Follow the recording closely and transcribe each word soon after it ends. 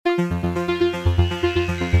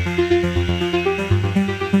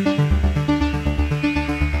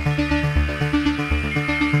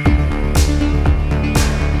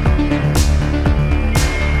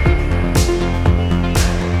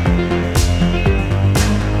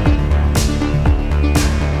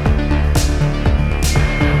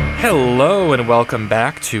Hello and welcome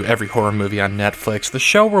back to Every Horror Movie on Netflix, the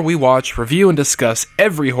show where we watch, review, and discuss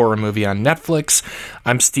every horror movie on Netflix.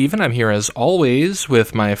 I'm Steven. I'm here as always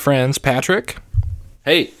with my friends Patrick.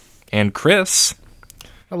 Hey. And Chris.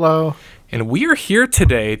 Hello. And we are here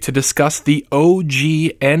today to discuss the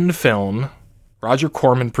OGN film, Roger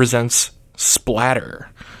Corman Presents Splatter.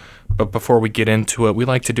 But before we get into it, we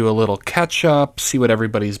like to do a little catch-up, see what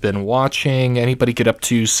everybody's been watching. Anybody get up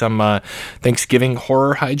to some Thanksgiving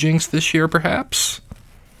horror hijinks this year, perhaps?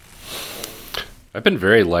 I've been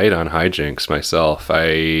very light on hijinks myself.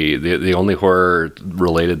 The only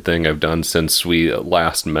horror-related thing I've done since we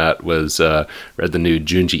last met was read the new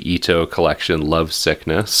Junji Ito collection, Love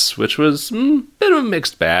Sickness, which was a bit of a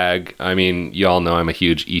mixed bag. I mean, you all know I'm a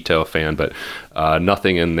huge Ito fan, but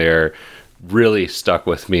nothing in there really stuck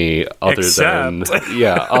with me other than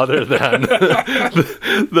the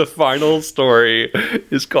final story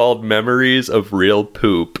is called Memories of Real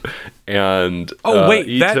Poop. And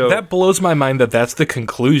Ito, that blows my mind that's the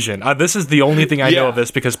conclusion. This is the only thing I know of this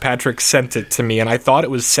because Patrick sent it to me and I thought it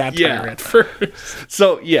was satire at first.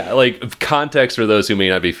 So like context for those who may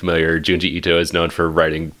not be familiar, Junji Ito is known for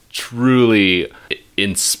writing truly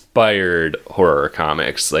inspired horror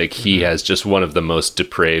comics. Like he has just one of the most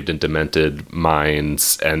depraved and demented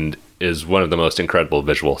minds and is one of the most incredible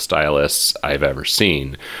visual stylists I've ever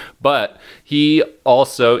seen. But he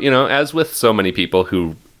also, as with so many people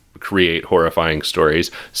who create horrifying stories,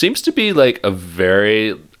 seems to be like a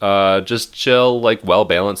very just chill, like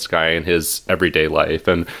well-balanced guy in his everyday life,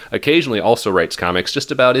 and occasionally also writes comics just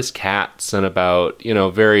about his cats and about,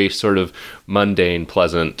 very sort of mundane,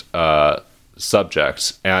 pleasant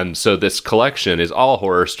subjects. And so this collection is all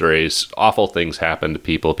horror stories. Awful things happen to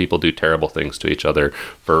people. People do terrible things to each other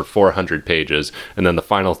for 400 pages. And then the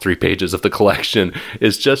final 3 pages of the collection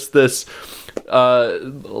is just this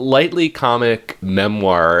lightly comic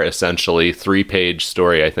memoir, essentially 3-page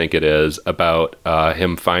story, I think it is, about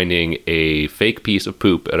him finding a fake piece of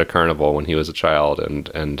poop at a carnival when he was a child,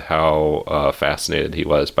 and how fascinated he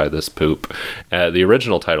was by this poop. The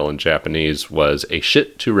original title in Japanese was A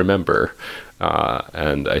Shit to Remember,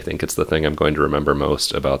 and I think it's the thing I'm going to remember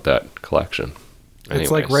most about that collection. Anyways.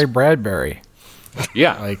 It's like Ray Bradbury.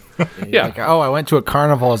 Yeah. Like, I went to a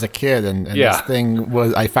carnival as a kid and this thing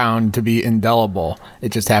I found to be indelible.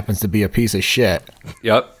 It just happens to be a piece of shit.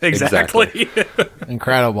 Yep. Exactly.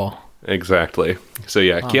 Incredible. Exactly. So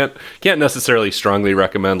can't necessarily strongly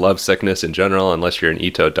recommend Love Sickness in general unless you're an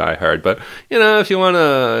Ito diehard. But if you want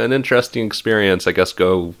an interesting experience, I guess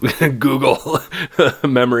go Google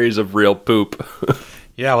Memories of Real Poop.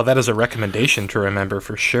 Yeah, well, that is a recommendation to remember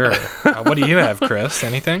for sure. What do you have, Chris?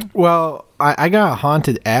 Anything? Well, I got a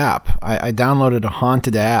haunted app. I downloaded a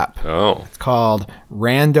haunted app. Oh. It's called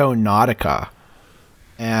Randonautica.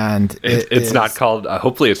 And it's not called,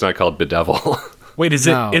 hopefully it's not called Bedevil. Wait, is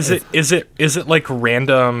it like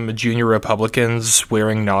random junior Republicans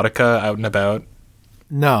wearing Nautica out and about?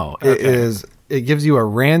 No, Okay. It gives you a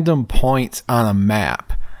random point on a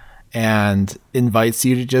map and invites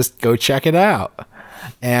you to just go check it out.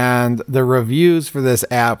 And the reviews for this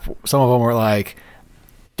app, some of them were like,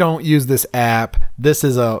 don't use this app. This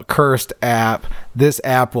is a cursed app. This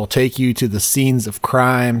app will take you to the scenes of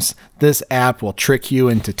crimes. This app will trick you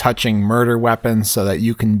into touching murder weapons so that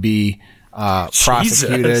you can be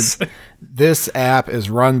prosecuted. This app is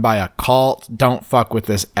run by a cult. Don't fuck with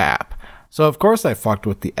this app. So, of course, I fucked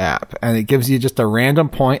with the app. And it gives you just a random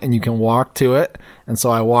point and you can walk to it. And so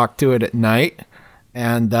I walked to it at night.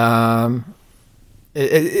 And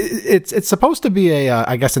it's supposed to be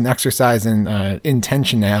I guess an exercise in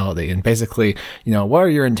intentionality, and basically, what are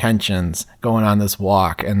your intentions going on this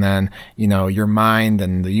walk, and then your mind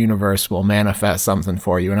and the universe will manifest something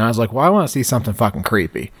for you. And I was like, well, I want to see something fucking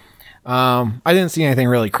creepy. I didn't see anything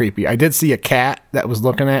really creepy. I did see a cat that was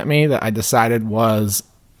looking at me that I decided was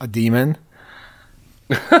a demon.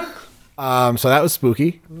 So that was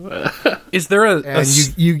spooky. Is there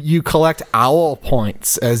you collect owl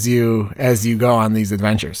points as you go on these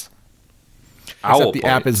adventures. Owl the points.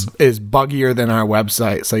 app is buggier than our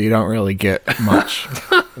website, so you don't really get much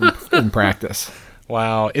in practice.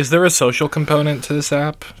 Wow. Is there a social component to this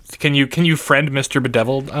app? Can you friend Mr.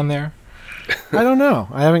 Bedeviled on there? I don't know.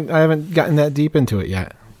 I haven't gotten that deep into it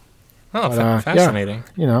yet. Oh, fascinating.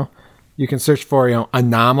 Yeah, you can search for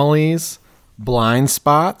anomalies, blind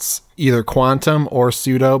spots, either quantum or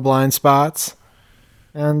pseudo blind spots.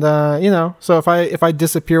 And so if I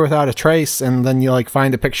disappear without a trace, and then you like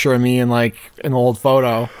find a picture of me in like an old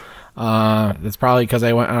photo, it's probably because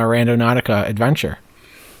I went on a Randonautica adventure.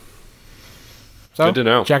 So Good to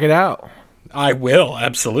know. Check it out. I will,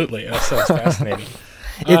 absolutely. That sounds fascinating.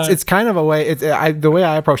 It's kind of a way. The way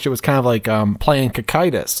I approached it was kind of like playing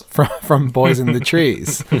Cocytus from Boys in the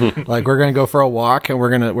Trees. Like we're gonna go for a walk and we're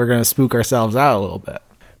gonna spook ourselves out a little bit.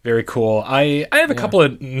 Very cool. I have a couple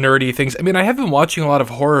of nerdy things. I mean, I have been watching a lot of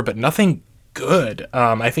horror, but nothing good.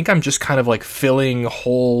 I think I'm just kind of like filling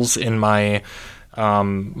holes in my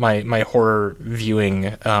my horror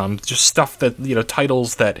viewing, just stuff that,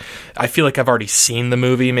 titles that I feel like I've already seen the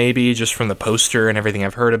movie, maybe just from the poster and everything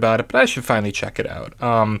I've heard about it, but I should finally check it out.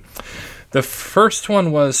 The first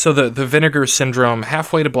one was, the Vinegar Syndrome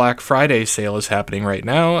Halfway to Black Friday sale is happening right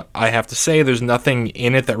now. I have to say, there's nothing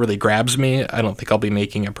in it that really grabs me. I don't think I'll be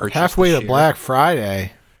making a purchase Halfway this to year. Black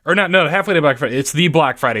Friday. Or not, no, Halfway to Black Friday. It's the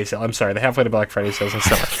Black Friday sale. I'm sorry, the Halfway to Black Friday sale is in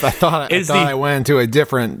summer. I thought I went into a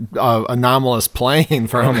different anomalous plane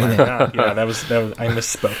for a minute. Yeah, that was I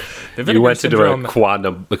misspoke. The You Vinegar went Syndrome,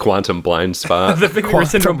 into the quantum blind spot. the Vinegar Quantum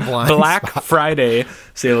Syndrome blind Black Friday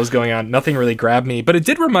sale is going on. Nothing really grabbed me, but it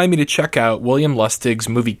did remind me to check out William Lustig's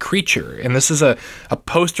movie Creature. And this is a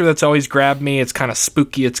poster that's always grabbed me. It's kind of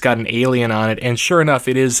spooky. It's got an alien on it. And sure enough,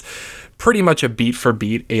 it is pretty much a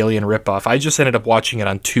beat-for-beat Alien ripoff. I just ended up watching it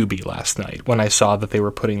on Tubi last night when I saw that they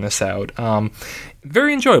were putting this out.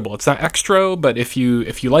 Very enjoyable. It's not extra, but if you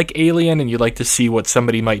like Alien and you'd like to see what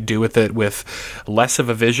somebody might do with it with less of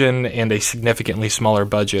a vision and a significantly smaller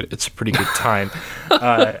budget, it's a pretty good time.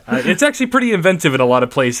 It's actually pretty inventive in a lot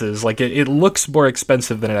of places. Like it looks more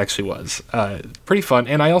expensive than it actually was. Pretty fun.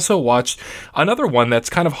 And I also watched another one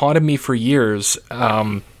that's kind of haunted me for years.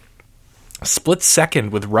 Split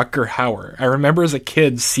Second with Rutger Hauer. I remember as a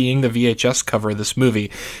kid seeing the VHS cover of this movie,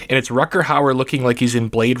 and it's Rutger Hauer looking like he's in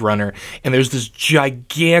Blade Runner, and there's this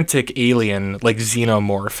gigantic alien, like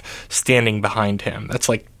xenomorph, standing behind him. That's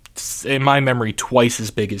like, in my memory, twice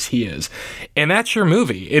as big as he is. And that's your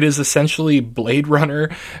movie. It is essentially Blade Runner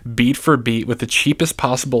beat for beat with the cheapest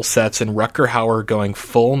possible sets and Rutger Hauer going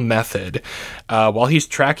full method while he's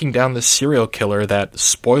tracking down this serial killer that,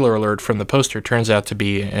 spoiler alert from the poster, turns out to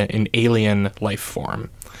be an alien life form.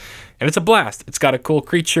 And it's a blast. It's got a cool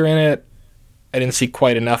creature in it. I didn't see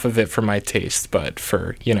quite enough of it for my taste, but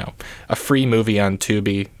for, a free movie on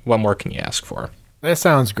Tubi, what more can you ask for? That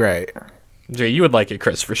sounds great. Jay, you would like it,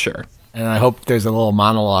 Chris, for sure. And I hope there's a little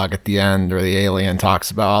monologue at the end where the alien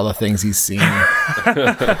talks about all the things he's seen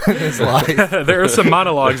in his life. There are some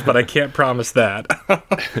monologues, but I can't promise that.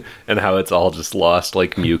 And how it's all just lost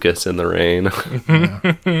like mucus in the rain.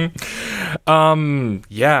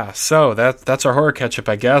 Yeah, so that's our horror catch-up,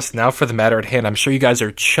 I guess. Now for the matter at hand. I'm sure you guys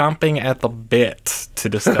are chomping at the bit to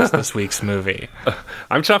discuss this week's movie.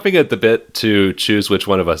 I'm chomping at the bit to choose which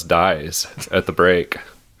one of us dies at the break.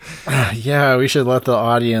 Yeah, we should let the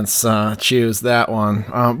audience choose that one.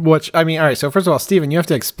 All right, so first of all, Steven, you have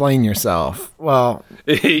to explain yourself. Well,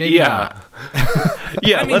 Yeah.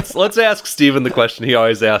 Yeah, let's ask Steven the question he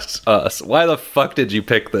always asks us. Why the fuck did you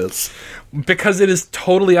pick this? Because it is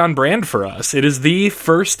totally on brand for us. It is the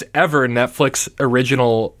first ever Netflix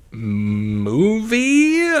original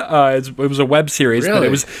movie. It was a web series, Really?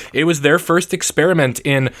 but it was their first experiment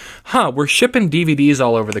in, we're shipping DVDs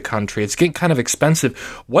all over the country. It's getting kind of expensive.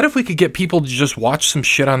 What if we could get people to just watch some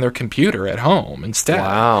shit on their computer at home instead?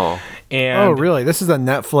 Wow. And oh, really? This is a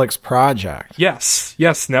Netflix project. Yes.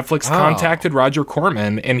 Netflix contacted Roger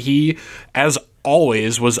Corman, and he, as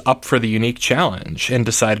always, was up for the unique challenge and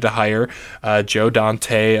decided to hire Joe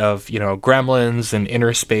Dante of Gremlins and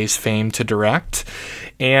Inner Space fame to direct.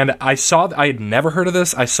 And I had never heard of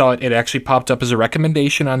this. I saw it actually popped up as a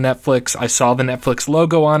recommendation on Netflix. I saw the Netflix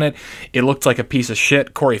logo on it. It looked like a piece of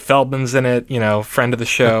shit. Corey Feldman's in it, friend of the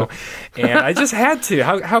show. And I just had to.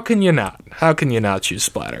 How can you not? How can you not choose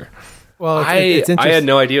Splatter? Well, I had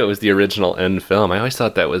no idea it was the original end film. I always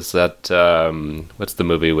thought that was that what's the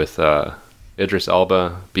movie with Idris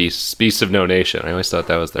Elba, Beasts of No Nation. I always thought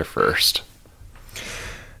that was their first.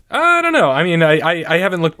 I don't know. I mean, I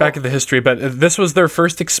haven't looked back at the history, but this was their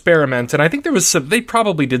first experiment, and I think they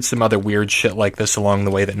probably did some other weird shit like this along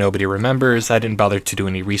the way that nobody remembers. I didn't bother to do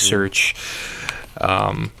any research.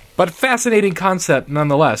 But fascinating concept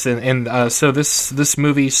nonetheless. And so this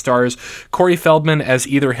movie stars Corey Feldman as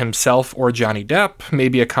either himself or Johnny Depp,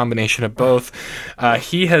 maybe a combination of both.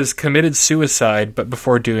 He has committed suicide, but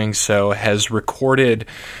before doing so has recorded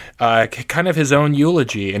kind of his own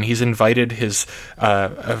eulogy, and he's invited his,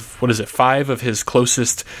 5 of his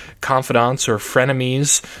closest confidants or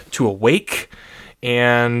frenemies to a wake,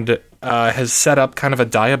 and has set up kind of a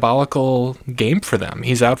diabolical game for them.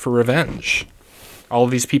 He's out for revenge. All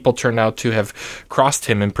of these people turned out to have crossed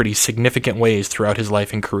him in pretty significant ways throughout his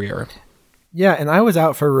life and career. Yeah, and I was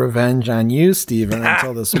out for revenge on you, Steven,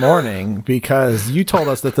 until this morning, because you told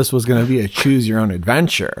us that this was going to be a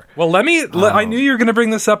choose-your-own-adventure. Well, I knew you were going to bring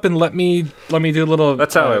this up, and let me do a little...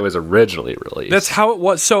 That's how it was originally released. That's how it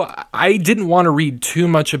was. So I didn't want to read too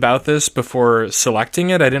much about this before selecting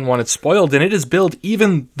it. I didn't want it spoiled, and it is billed,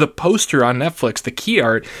 even the poster on Netflix, the key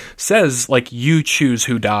art, says, like, you choose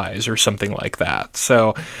who dies, or something like that.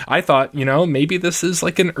 So I thought, maybe this is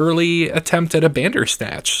like an early attempt at a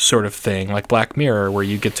Bandersnatch sort of thing, like Black Mirror, where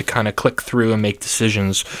you get to kind of click through and make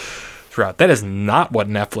decisions throughout. That is not what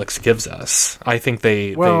Netflix gives us. I think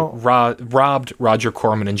they robbed Roger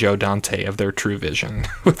Corman and Joe Dante of their true vision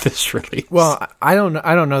with this release. Well, I don't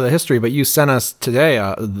know the history, but you sent us today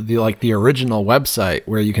the original website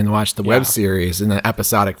where you can watch the web series in an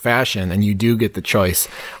episodic fashion, and you do get the choice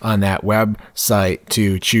on that website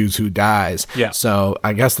to choose who dies. Yeah. So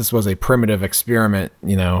I guess this was a primitive experiment,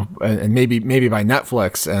 and maybe by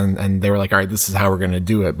Netflix, and they were like, all right, this is how we're going to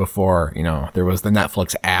do it before, there was the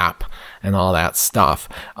Netflix app and all that stuff.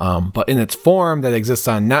 But in its form that exists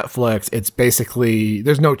on Netflix, it's basically,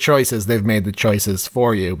 there's no choices. They've made the choices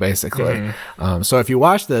for you, basically. Mm-hmm. So if you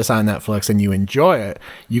watch this on Netflix and you enjoy it,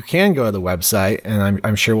 you can go to the website, and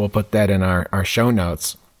I'm sure we'll put that in our show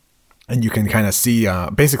notes. And you can kind of see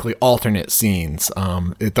basically alternate scenes.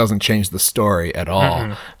 It doesn't change the story at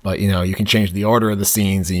all, but you can change the order of the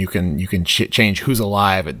scenes, and you can change who's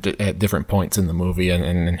alive at different points in the movie,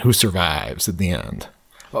 and who survives at the end.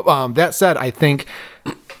 That said, I think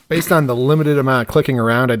based on the limited amount of clicking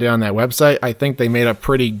around I did on that website, I think they made a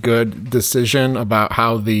pretty good decision about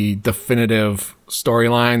how the definitive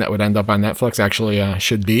storyline that would end up on Netflix actually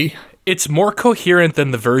should be. It's more coherent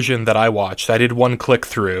than the version that I watched. I did one click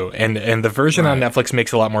through, and the version on Netflix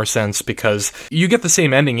makes a lot more sense because you get the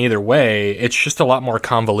same ending either way. It's just a lot more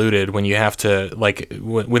convoluted when you have to,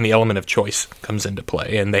 when the element of choice comes into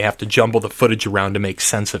play, and they have to jumble the footage around to make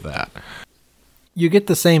sense of that. You get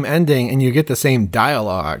the same ending and you get the same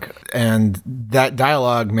dialogue, and that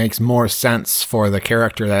dialogue makes more sense for the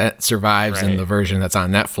character that survives in the version that's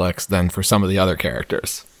on Netflix than for some of the other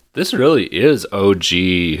characters. This really is OG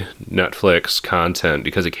Netflix content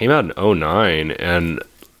because it came out in 2009, and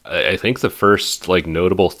I think the first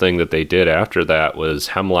notable thing that they did after that was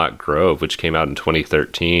Hemlock Grove, which came out in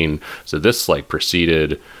 2013. So this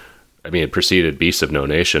preceded Beasts of No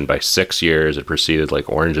Nation by 6 years. It preceded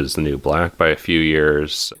Orange is the New Black by a few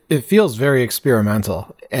years. It feels very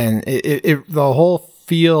experimental, and the whole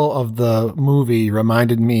feel of the movie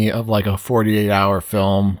reminded me of a 48-hour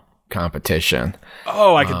film competition.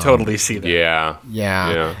 Oh, I could totally see that.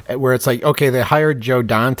 Yeah. Where it's okay, they hired Joe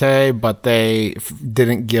Dante, but they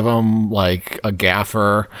didn't give him a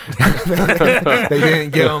gaffer. They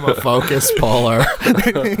didn't give him a focus puller.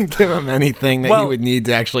 They didn't give him anything that he would need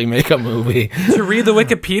to actually make a movie. To read the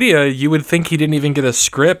Wikipedia, you would think he didn't even get a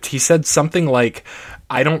script. He said something like,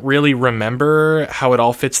 I don't really remember how it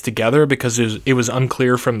all fits together because it was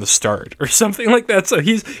unclear from the start or something like that. So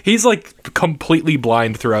he's completely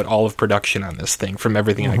blind throughout all of production on this thing from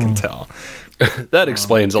everything I can tell. That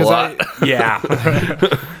explains a lot.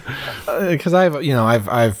 Because I've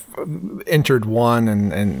entered one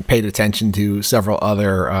and paid attention to several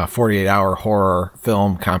other 48-hour horror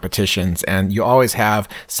film competitions, and you always have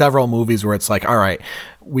several movies where it's all right,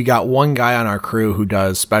 we got one guy on our crew who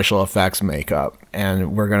does special effects makeup,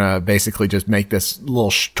 and we're going to basically just make this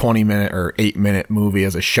little 20-minute or 8-minute movie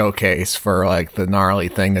as a showcase for the gnarly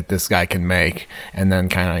thing that this guy can make, and then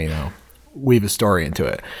kind of, weave a story into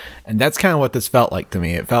it. And that's kind of what this felt like to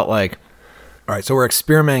me. It felt like, all right, so we're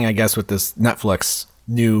experimenting, I guess, with this Netflix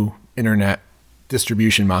new internet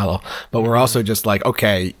distribution model, but we're also just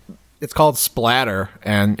okay, it's called Splatter,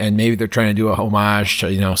 and maybe they're trying to do a homage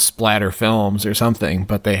to, splatter films or something,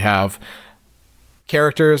 but they have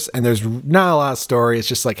characters and there's not a lot of story. It's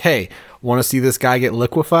just hey, want to see this guy get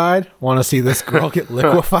liquefied? Want to see this girl get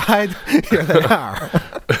liquefied? Here they are.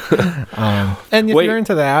 And if you're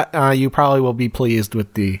into that, you probably will be pleased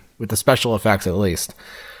with the special effects at least.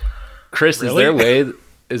 Chris, really?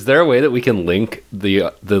 is there a way that we can link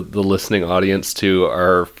the listening audience to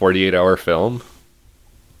our 48-hour film?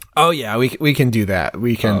 Oh yeah, we can do that.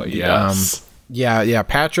 We can. Oh, yes. Yeah.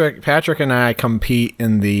 Patrick and I compete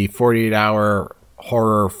in the 48-hour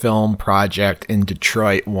horror film project in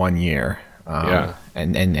Detroit one year.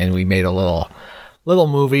 And we made a little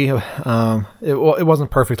movie. It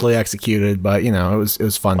wasn't perfectly executed, but it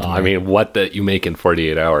was fun. Well, I mean, what that you make in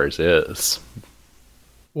 48 hours is.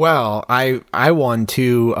 Well, I won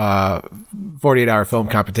 2 48-hour film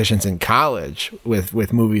competitions in college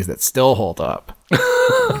with movies that still hold up.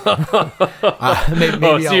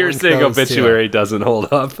 Maybe so you're saying Obituary doesn't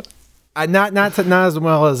hold up? Not as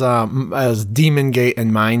well as Demon Gate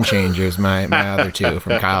and Mind Changers, my other 2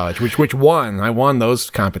 from college, which won. I won those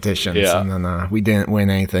competitions, and then we didn't win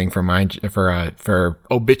anything for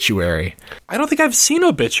Obituary. I don't think I've seen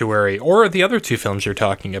Obituary or the other 2 films you're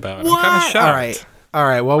talking about. What? I'm kind of shocked. All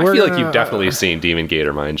right. Well, I feel like you've definitely seen Demon Gate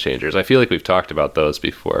or Mind Changers. I feel like we've talked about those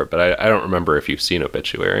before, but I don't remember if you've seen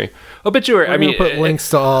Obituary. I mean, put links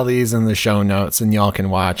to all these in the show notes, and y'all can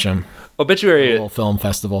watch them. Obituary, little film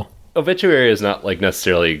festival. Obituary is not like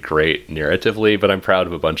necessarily great narratively, but I'm proud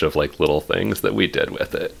of a bunch of like little things that we did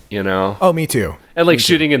with it. Oh, me too. And like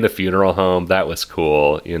shooting in the funeral home, that was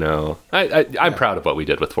cool. I'm proud of what we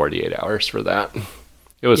did with 48 Hours for that.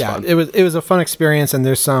 It was fun. It was a fun experience, and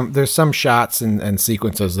there's some shots and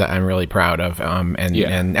sequences that I'm really proud of.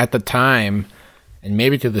 And at the time, and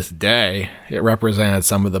maybe to this day, it represented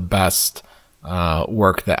some of the best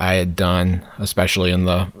work that I had done, especially in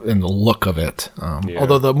the look of it.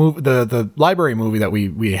 Although the library movie that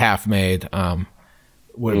we half made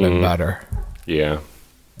would have been better. Yeah.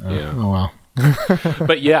 Oh well.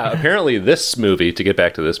 But yeah, apparently this movie, to get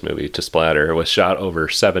back to this movie, To Splatter, was shot over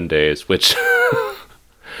 7 days, which.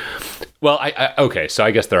 Well, okay, so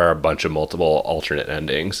I guess there are a bunch of multiple alternate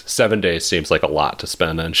endings. 7 days seems like a lot to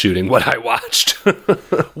spend on shooting what I watched.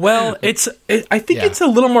 Well, I think it's a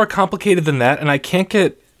little more complicated than that, and I can't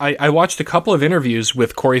get... I watched a couple of interviews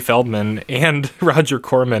with Corey Feldman and Roger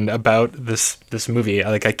Corman about this movie.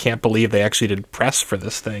 Like, I can't believe they actually did press for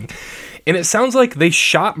this thing. And it sounds like they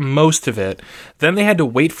shot most of it. Then they had to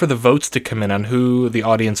wait for the votes to come in on who the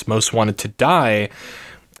audience most wanted to die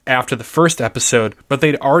after the first episode, but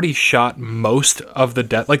they'd already shot most of the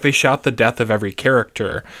death. Like, they shot the death of every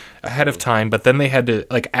character ahead of time, but then they had to,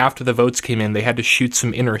 like, after the votes came in, they had to shoot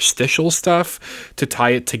some interstitial stuff to tie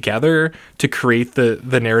it together to create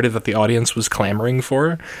the narrative that the audience was clamoring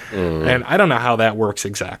for. And I don't know how that works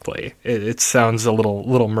exactly. It sounds a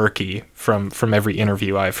little murky from every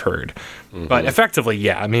interview I've heard. But effectively,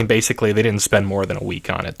 yeah, I mean, basically they didn't spend more than a week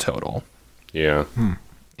on it total. Yeah.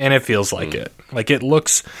 And it feels like it. Like, it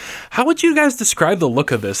looks... How would you guys describe the look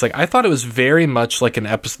of this? Like, I thought it was very much like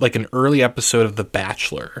an early episode of The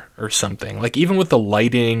Bachelor or something. Like, even with the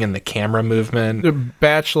lighting and the camera movement. The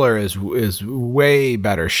Bachelor is way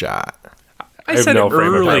better shot. I have no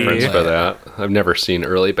frame of reference for that. I've never seen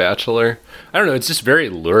early Bachelor. I don't know. It's just very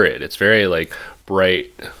lurid. It's very, like,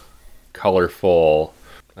 bright, colorful.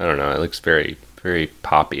 I don't know. It looks very, very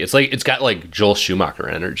poppy. It's like, it's got, like, Joel Schumacher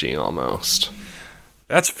energy almost.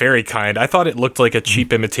 That's very kind. I thought it looked like a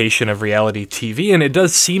cheap imitation of reality TV, and it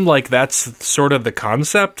does seem like that's sort of the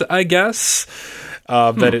concept, I guess.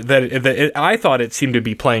 I thought it seemed to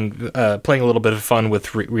be playing a little bit of fun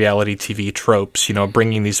with reality TV tropes.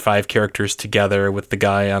 Bringing these 5 characters together with the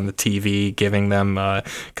guy on the TV, giving them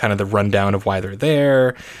kind of the rundown of why they're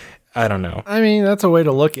there. I don't know. I mean, that's a way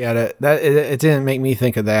to look at it. It didn't make me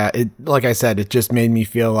think of that. Like I said, it just made me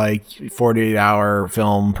feel like 48-hour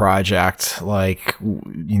film project. Like,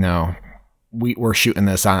 we're shooting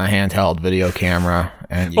this on a handheld video camera,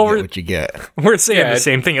 and you get what you get. We're saying the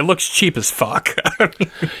same thing. It looks cheap as fuck.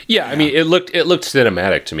 Yeah, I mean, it looked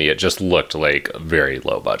cinematic to me. It just looked like very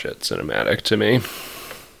low budget cinematic to me.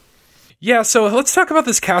 Yeah, so let's talk about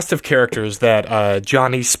this cast of characters that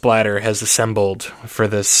Johnny Splatter has assembled for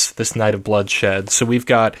this night of bloodshed. So we've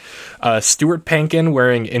got Stuart Pankin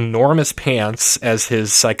wearing enormous pants as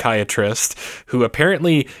his psychiatrist, who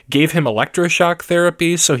apparently gave him electroshock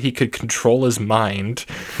therapy so he could control his mind.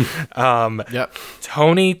 Yep.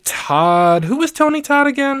 Tony Todd. Who was Tony Todd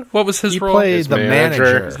again? What was his role? He played the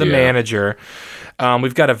manager. The manager.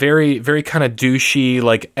 We've got a very, very kind of douchey,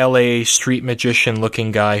 like LA street magician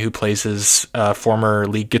looking guy who plays his former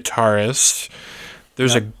lead guitarist.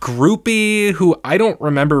 There's a groupie who I don't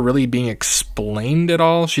remember really being explained at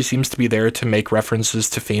all. She seems to be there to make references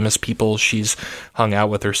to famous people she's hung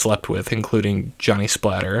out with or slept with, including Johnny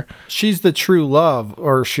Splatter. She's the true love,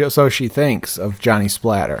 or so she thinks, of Johnny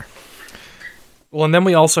Splatter. Well, and then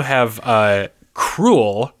we also have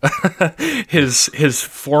Cruel, his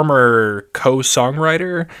former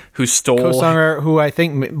co-songwriter who stole... Co-songwriter who I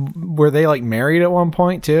think... Were they, like, married at one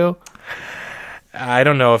point, too? I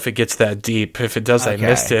don't know if it gets that deep. If it does, I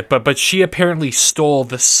missed it. But she apparently stole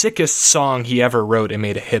the sickest song he ever wrote and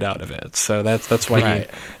made a hit out of it. So that's why he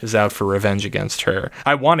is out for revenge against her.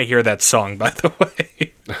 I want to hear that song, by the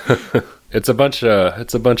way. It's a bunch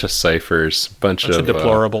of ciphers, bunch of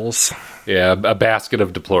deplorables. Yeah, a basket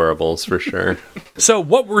of deplorables for sure. So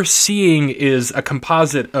what we're seeing is a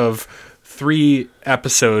composite of 3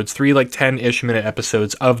 episodes, 3 like 10-ish minute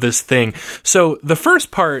episodes of this thing. So the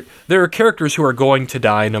first part, there are characters who are going to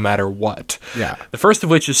die no matter what. Yeah. The first of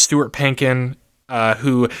which is Stuart Penkin,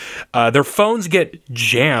 who their phones get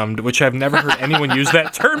jammed, which I've never heard anyone use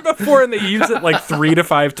that term before, and they use it like 3 to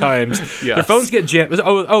 5 times. Yes. Their phones get jammed.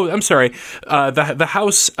 Oh, I'm sorry. The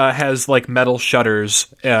house has like metal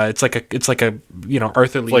shutters. It's like a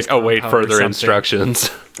Arthur Lee's like await compound or further something. instructions.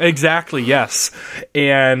 Exactly, yes.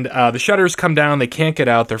 And the shutters come down, they can't get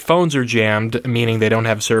out, their phones are jammed, meaning they don't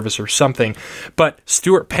have service or something. But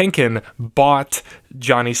Stuart Penkin bought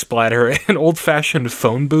Johnny Splatter an old-fashioned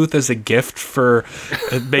phone booth as a gift for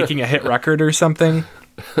making a hit record or something.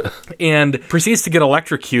 And proceeds to get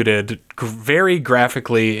electrocuted very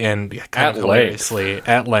graphically and kind of hilariously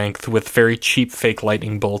at length with very cheap fake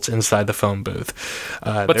lightning bolts inside the phone booth.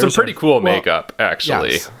 But some pretty cool makeup,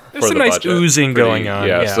 actually. Yes. There's some nice oozing going on.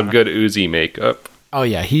 Yeah, some good oozy makeup. Oh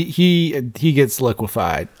yeah, he gets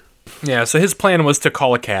liquefied. Yeah, so his plan was to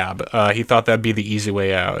call a cab. He thought that'd be the easy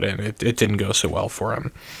way out, and it didn't go so well for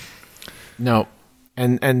him. No.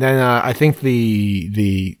 And then I think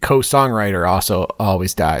the co-songwriter also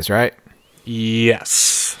always dies, right?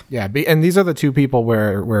 Yes. Yeah, and these are the 2 people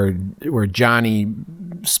where Johnny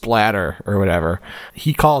Splatter or whatever,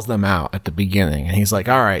 he calls them out at the beginning, and he's like,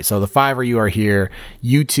 all right, so the 5 of you are here.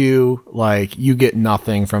 You 2, like, you get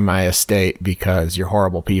nothing from my estate because you're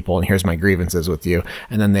horrible people, and here's my grievances with you.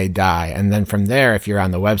 And then they die. And then from there, if you're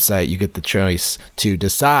on the website, you get the choice to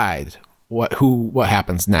decide what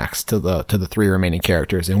happens next to the 3 remaining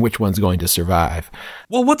characters and which one's going to survive.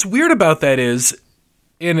 Well, what's weird about that is,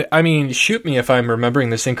 and I mean, shoot me if I'm remembering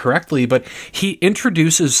this incorrectly, but he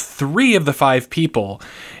introduces 3 of the 5 people,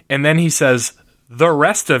 and then he says, the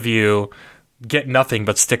rest of you get nothing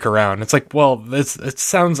but stick around. It's like, well, it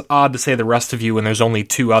sounds odd to say the rest of you when there's only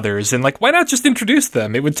 2 others, and like, why not just introduce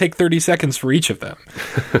them? It would take 30 seconds for each of them.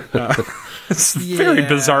 It's very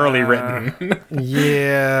bizarrely written.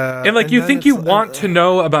 Yeah. And like, you think you want to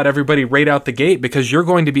know about everybody right out the gate because you're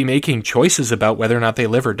going to be making choices about whether or not they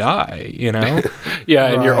live or die, you know? Yeah,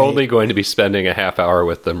 and you're only going to be spending a half hour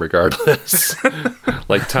with them regardless.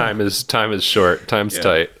 Like, time is short, time's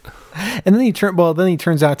tight. And then he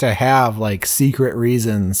turns out to have like secret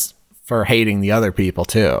reasons for hating the other people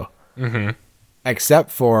too. Mm-hmm.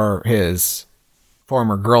 Except for his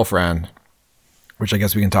former girlfriend, which I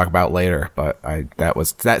guess we can talk about later, but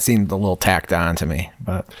that seemed a little tacked on to me.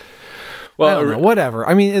 But well, I don't know, whatever.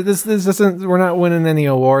 I mean, this isn't. We're not winning any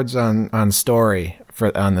awards on story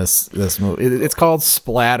on this movie. It's called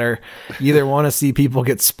Splatter. You either want to see people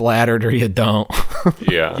get splattered or you don't.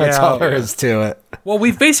 Yeah, that's all there is to it. Well,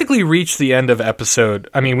 we've basically reached the end of episode.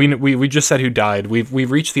 I mean, we just said who died.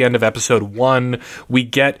 We've reached the end of episode 1. We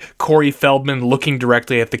get Corey Feldman looking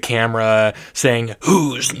directly at the camera, saying,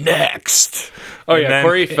 "Who's next?" Oh yeah,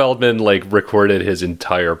 Corey Feldman like recorded his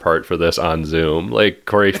entire part for this on Zoom. Like,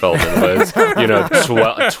 Corey Feldman was,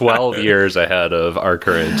 12 years ahead of our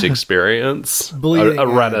current experience. A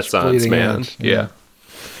renaissance man. Yeah.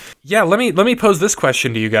 Yeah. Let me pose this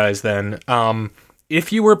question to you guys then.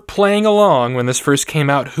 If you were playing along when this first came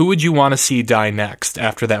out, who would you want to see die next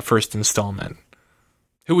after that first installment?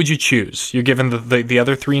 Who would you choose? You're given the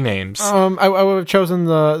other 3 names. I would have chosen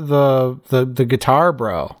the guitar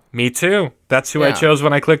bro. Me too. That's who I chose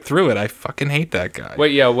when I clicked through it. I fucking hate that guy.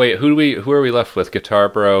 Wait. Who are we left with? Guitar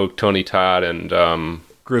Bro, Tony Todd, and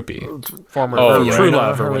Groupie, former True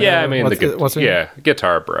Love. Yeah, I mean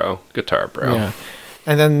Guitar Bro. Yeah,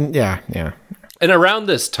 and then yeah. And around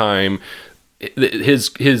this time,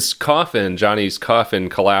 his coffin, Johnny's coffin,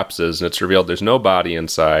 collapses, and it's revealed there's no body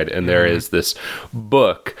inside, and there is this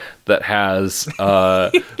book that has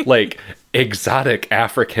like exotic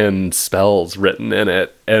African spells written in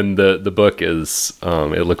it, and the book is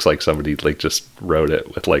it looks like somebody like just wrote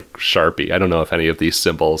it with like Sharpie. I don't know if any of these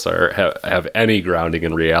symbols have any grounding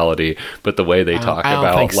in reality, but the way they talk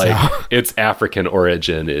about like its African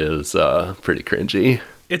origin is pretty cringy.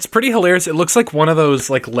 It's pretty hilarious. It looks like one of those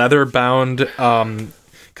like leather-bound, kind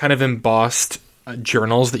of embossed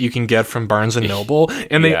journals that you can get from Barnes & Noble,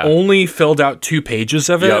 and they only filled out 2 pages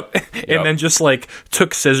of it, and then just like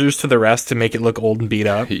took scissors to the rest to make it look old and beat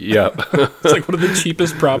up. Yep. It's like one of the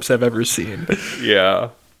cheapest props I've ever seen.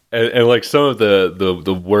 Yeah. And like some of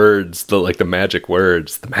the words, the magic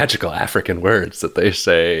words, the magical African words that they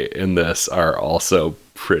say in this are also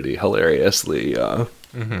pretty hilariously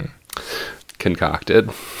concocted.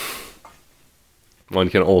 One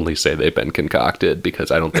can only say they've been concocted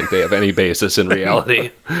because I don't think they have any basis in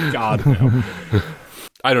reality. God, no.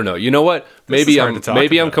 I don't know. You know what? Maybe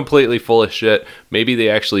I'm completely full of shit. Maybe they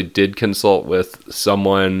actually did consult with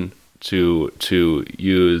someone to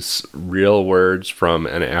use real words from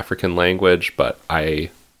an African language, but I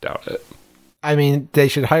doubt it. I mean, they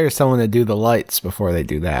should hire someone to do the lights before they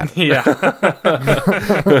do that. Yeah.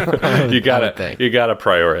 you gotta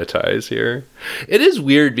prioritize here. It is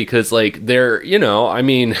weird because like they're, I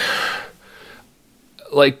mean,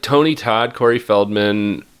 like Tony Todd, Corey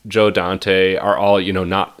Feldman, Joe Dante are all,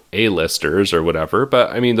 not A-listers or whatever, but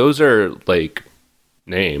I mean, those are like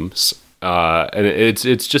names. And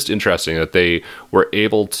it's just interesting that they were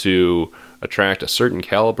able to attract a certain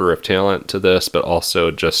caliber of talent to this, but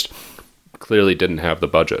also just clearly didn't have the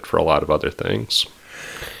budget for a lot of other things.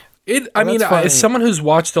 As someone who's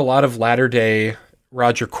watched a lot of latter-day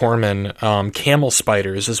Roger Corman, Camel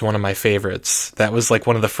Spiders is one of my favorites. That was like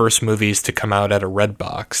one of the first movies to come out at a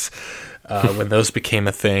Redbox. When those became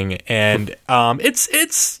a thing, and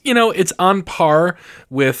it's on par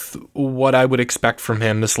with what I would expect from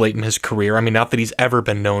him this late in his career. I mean, not that he's ever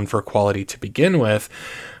been known for quality to begin with.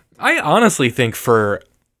 I honestly think for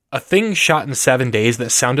a thing shot in 7 days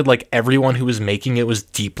that sounded like everyone who was making it was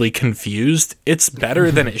deeply confused, it's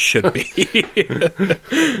better than it should be.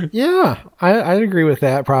 Yeah, I'd agree with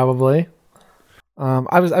that probably.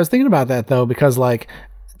 I was thinking about that though, because like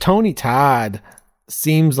Tony Todd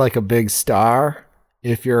seems like a big star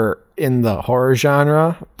if you're in the horror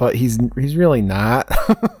genre, but he's really not.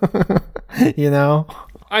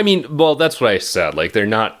 I mean, well, that's what I said. Like, they're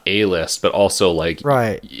not A-list, but also like,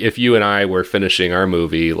 right. If you and I were finishing our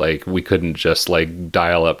movie, like, we couldn't just like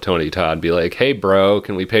dial up Tony Todd and be like, "Hey, bro,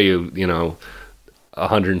 can we pay you,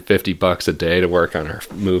 $150 a day to work on our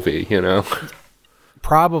movie?"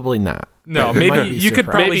 Probably not. No, maybe you could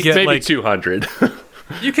probably get like 200.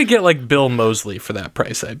 You could get like Bill Moseley for that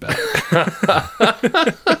price, I bet.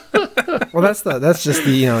 Well, that's just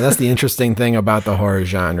the that's the interesting thing about the horror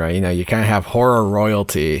genre. You kind of have horror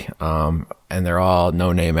royalty, and they're all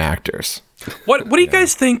no-name actors. What do you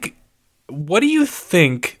guys think? What do you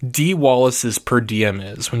think Dee Wallace's per diem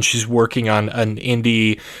is when she's working on an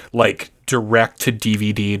indie like direct to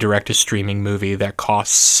DVD, direct to streaming movie that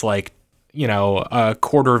costs like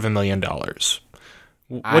 $250,000?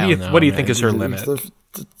 What do you think is her limit?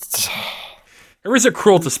 Or is it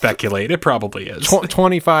cruel to speculate? It probably is.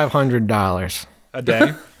 $2,500 a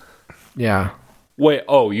day. Yeah. Wait.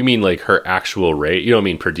 Oh, you mean like her actual rate? You don't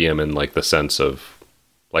mean per diem in like the sense of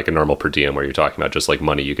like a normal per diem where you're talking about just like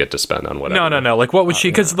money you get to spend on whatever. No. Like what would she,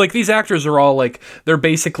 because like these actors are all like, they're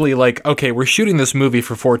basically like, okay, we're shooting this movie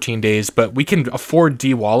for 14 days, but we can afford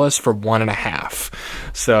Dee Wallace for 1.5.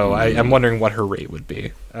 So I'm wondering what her rate would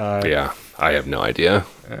be. Yeah, I have no idea.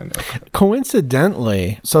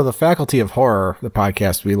 Coincidentally, so the Faculty of Horror, the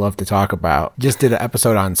podcast we love to talk about, just did an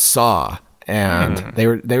episode on Saw. And they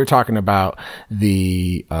were talking about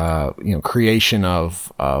the creation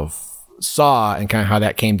of Saw and kind of how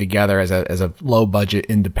that came together as a low budget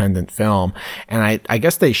independent film. And I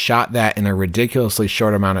guess they shot that in a ridiculously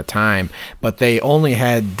short amount of time, but they only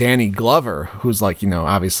had Danny Glover, who's like,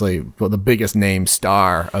 obviously the biggest name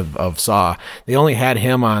star of Saw. They only had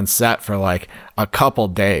him on set for like a couple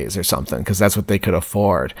days or something, because that's what they could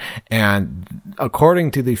afford. And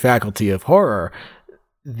according to the Faculty of Horror,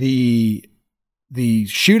 the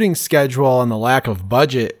shooting schedule and the lack of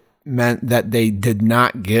budget meant that they did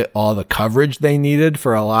not get all the coverage they needed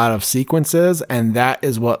for a lot of sequences, and that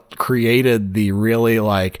is what created the really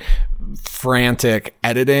like frantic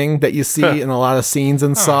editing that you see in a lot of scenes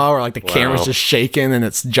in Saw, where like the camera's just shaking and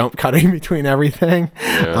it's jump cutting between everything.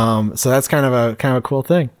 Yeah. So that's kind of a cool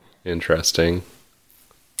thing. Interesting.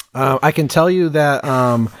 I can tell you that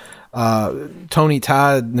Tony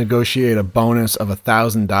Todd negotiated a bonus of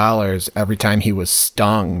 $1,000 every time he was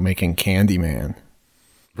stung making Candyman.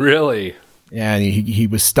 Really? Yeah, and he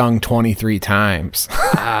was stung 23 times.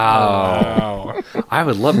 Wow. I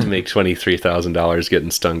would love to make $23,000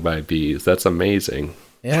 getting stung by bees. That's amazing.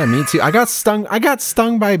 Yeah, me too. I got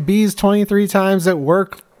stung by bees 23 times at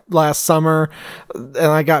work last summer, and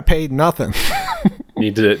I got paid nothing.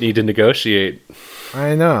 Need to negotiate.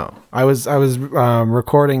 I know. I was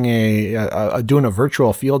recording doing a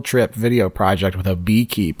virtual field trip video project with a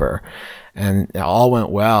beekeeper, and it all went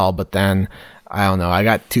well, but then I don't know, I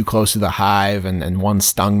got too close to the hive and one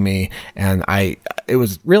stung me, and it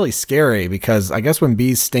was really scary because I guess when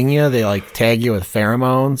bees sting you, they like tag you with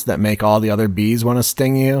pheromones that make all the other bees want to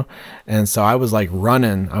sting you. And so I was like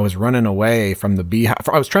I was running away from the beehive.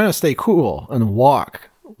 I was trying to stay cool and walk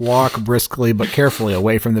briskly but carefully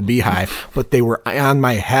away from the beehive, but they were on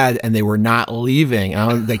my head and they were not leaving.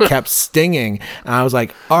 They kept stinging, and I was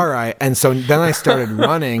like, all right. And so then I started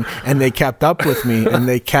running, and they kept up with me, and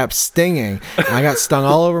they kept stinging, and I got stung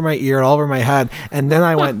all over my ear, all over my head. And then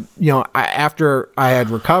I went, after I had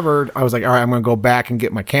recovered, I was like, all right, I'm going to go back and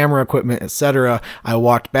get my camera equipment, etc. I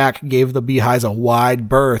walked back, gave the beehives a wide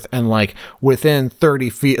berth, and like within 30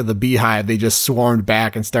 feet of the beehive, they just swarmed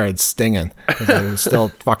back and started stinging because I was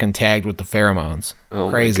still fucking tagged with the pheromones. Oh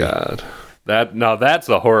Crazy. my God. That's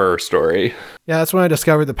a horror story. Yeah, that's when I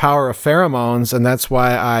discovered the power of pheromones, and that's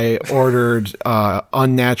why I ordered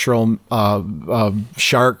unnatural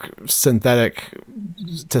shark synthetic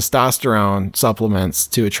testosterone supplements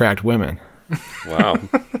to attract women. Wow.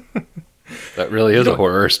 That really is a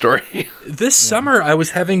horror story. This summer, I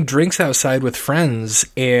was having drinks outside with friends,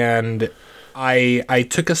 and I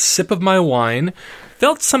took a sip of my wine,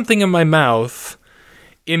 felt something in my mouth,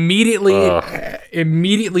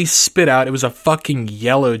 immediately spit out. It was a fucking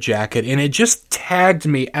Yellow Jacket, and it just tagged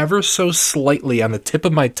me ever so slightly on the tip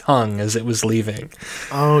of my tongue as it was leaving.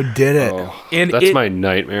 Oh, did it? And that's my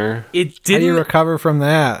nightmare. It How do you didn't. recover from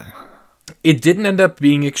that? It didn't end up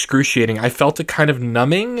being excruciating. I felt it kind of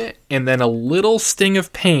numbing, and then a little sting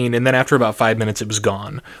of pain, and then after about 5 minutes, it was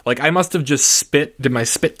gone. Like I must have just did my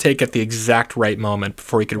spit take at the exact right moment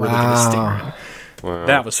before he could really get a stinger. Wow.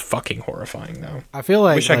 That was fucking horrifying, though. I feel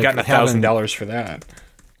like Wish I'd gotten $1,000 for that.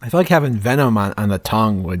 I feel like having venom on the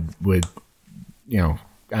tongue would I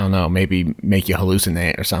don't know, maybe make you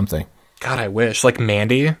hallucinate or something. God, I wish. Like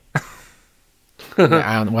Mandy. Yeah,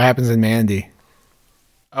 I don't know what happens in Mandy.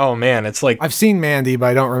 Oh man, it's like I've seen Mandy, but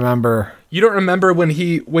I don't remember. you don't remember when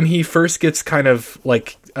he first gets kind of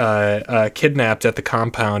like kidnapped at the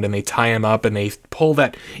compound, and they tie him up and they pull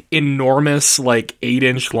that enormous like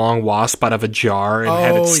 8-inch long wasp out of a jar and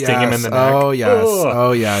have it sting him in the neck. Oh yes. Ugh.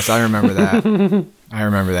 Oh yes. I remember that. I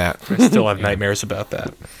remember that. I still have nightmares about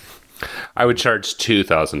that. I would charge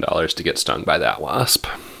 $2,000 to get stung by that wasp.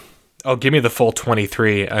 Oh, give me the full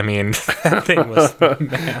 23. I mean, that thing was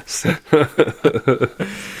massive.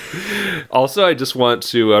 Also, I just want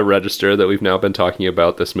to register that we've now been talking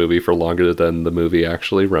about this movie for longer than the movie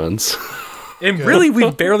actually runs. And really,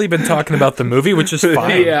 we've barely been talking about the movie, which is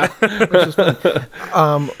fine. Yeah.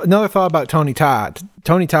 Another thought about Tony Todd.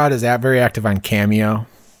 Tony Todd is very active on Cameo,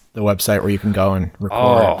 the website where you can go and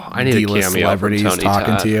record I need a D-list cameo celebrities from Tony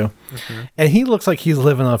talking Todd. to you. Mm-hmm. And he looks like he's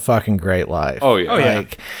living a fucking great life. Oh, yeah.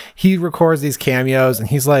 Like he records these cameos, and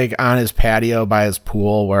he's like on his patio by his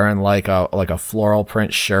pool wearing like a floral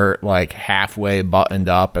print shirt, like halfway buttoned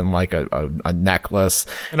up, and like a necklace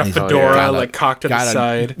And a he's fedora, got like cocked to the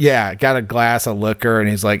side. Yeah, got a glass of liquor, and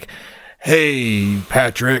he's like, "Hey,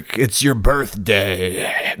 Patrick, it's your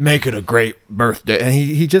birthday. Make it a great birthday." And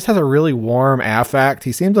he just has a really warm affect.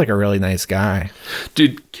 He seems like a really nice guy.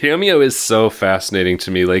 Dude, Cameo is so fascinating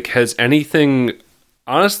to me. Like, has anything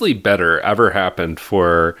honestly better ever happened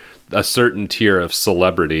for a certain tier of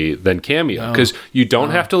celebrity than Cameo? Because you don't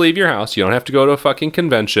have to leave your house. You don't have to go to a fucking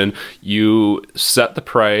convention. You set the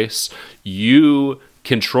price. You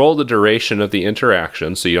control the duration of the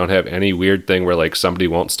interaction, so you don't have any weird thing where like somebody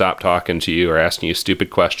won't stop talking to you or asking you stupid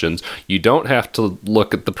questions. You don't have to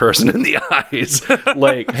look at the person in the eyes.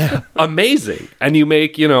 Like, amazing. And you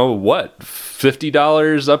make, what,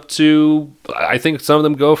 $50 up to, I think some of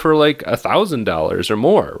them go for like $1,000 or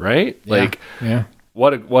more, right? Like, Yeah.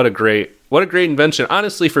 what a great invention,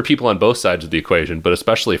 honestly, for people on both sides of the equation, but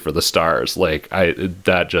especially for the stars. Like, I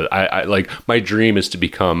like, my dream is to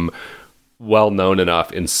become well known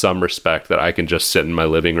enough in some respect that I can just sit in my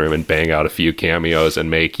living room and bang out a few cameos and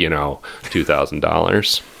make,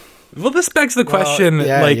 $2,000. Well, this begs the question.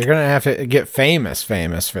 Yeah, like, you're gonna have to get famous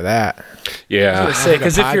for that. Yeah.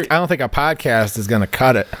 because if you're I don't think a podcast is gonna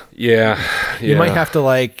cut it. Yeah. You might have to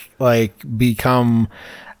like become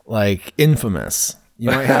like infamous. You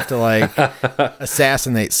might have to like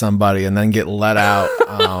assassinate somebody and then get let out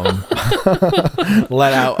on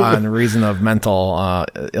reason of mental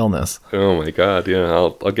illness. Oh my God. Yeah. I'll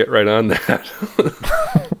get right on that.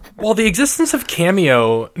 Well, the existence of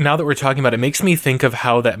Cameo, now that we're talking about it, makes me think of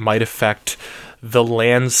how that might affect the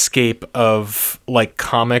landscape of like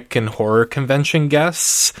comic and horror convention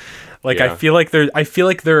guests. Like, Yeah. I feel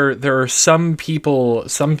like there are some people,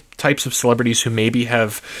 some types of celebrities who maybe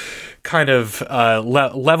have kind of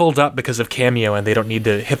leveled up because of Cameo, and they don't need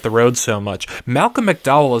to hit the road so much. Malcolm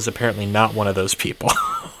McDowell is apparently not one of those people.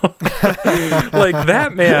 Like,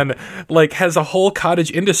 that man has a whole cottage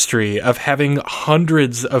industry of having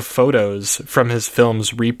hundreds of photos from his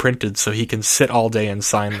films reprinted so he can sit all day and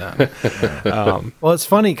sign them. Well, it's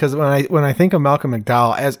funny because when I think of Malcolm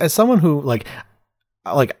McDowell, as someone who like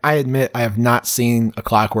I admit I have not seen A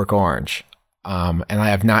Clockwork Orange, and I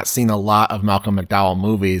have not seen a lot of Malcolm McDowell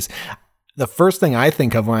movies. The first thing I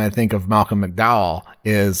think of when I think of Malcolm McDowell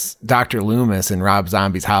is Dr. Loomis in Rob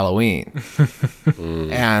Zombie's Halloween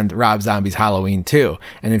and Rob Zombie's Halloween 2.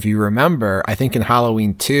 And if you remember, I think in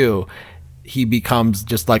Halloween 2, he becomes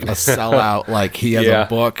just like a sellout. Like, he has a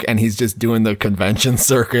book and he's just doing the convention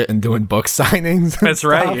circuit and doing book signings. That's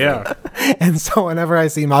right. Yeah. And so whenever I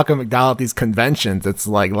see Malcolm McDowell at these conventions, it's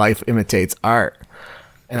like life imitates art.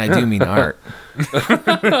 And I do mean art.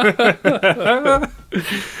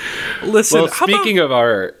 Listen, well, speaking of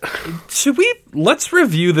art, let's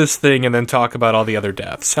review this thing and then talk about all the other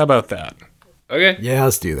deaths. How about that? Okay. Yeah,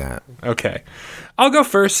 let's do that. Okay. I'll go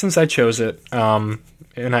first since I chose it. And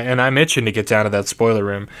I'm itching to get down to that spoiler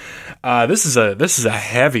room. This is a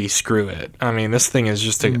heavy screw it. I mean, this thing is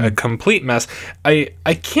just a complete mess. I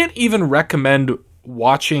can't even recommend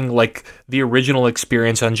watching like the original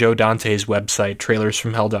experience on Joe Dante's website,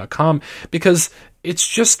 trailersfromhell.com, because it's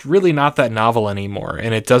just really not that novel anymore.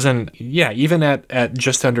 And it doesn't, even at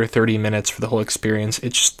just under 30 minutes for the whole experience,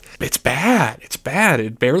 it's bad. It's bad.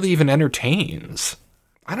 It barely even entertains.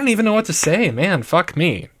 I don't even know what to say, man. Fuck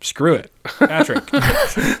me. Screw it. Patrick.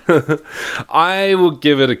 I will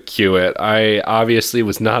give it a Q it. I obviously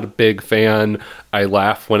was not a big fan. I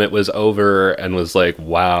laughed when it was over and was like,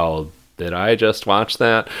 wow, did I just watch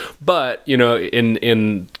that? But,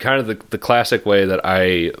 in kind of the classic way that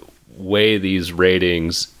I weigh these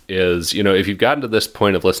ratings is, if you've gotten to this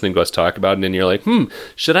point of listening to us talk about it and you're like,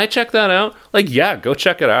 should I check that out? Like, yeah, go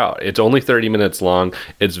check it out. It's only 30 minutes long.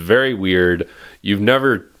 It's very weird. You've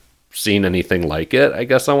never seen anything like it, I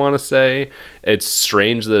guess I want to say. It's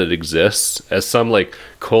strange that it exists as some like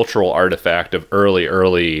cultural artifact of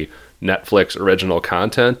early Netflix original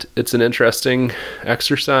content. It's an interesting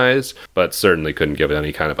exercise, but certainly couldn't give it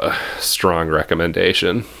any kind of a strong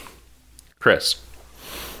recommendation. Chris.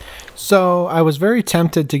 So I was very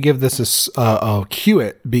tempted to give this a Q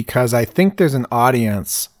it because I think there's an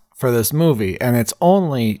audience for this movie, and it's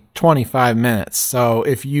only 25 minutes. So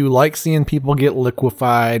if you like seeing people get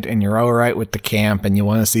liquefied and you're all right with the camp and you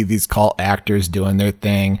want to see these cult actors doing their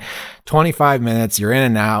thing, 25 minutes, you're in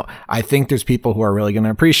and out. I think there's people who are really going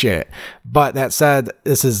to appreciate it. But that said,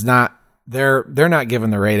 this is not, they're not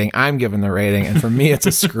giving the rating. I'm giving the rating. And for me, it's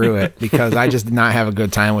a screw it because I just did not have a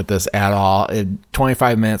good time with this at all.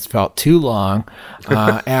 25 minutes felt too long.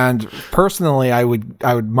 And personally, I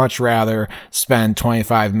would much rather spend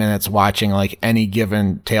 25 minutes watching like any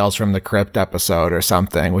given Tales from the Crypt episode or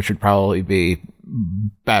something, which would probably be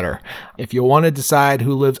better. If you want to decide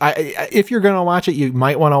who lives, if you're going to watch it, you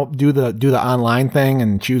might want to do the online thing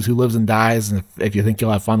and choose who lives and dies, and if you think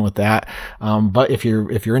you'll have fun with that. But if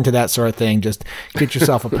you're into that sort of thing, just get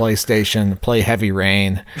yourself a PlayStation, play Heavy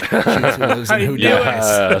Rain, choose who lives and who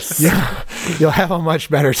dies. Yeah, you'll have a much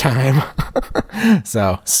better time.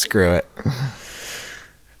 So screw it.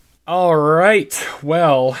 All right.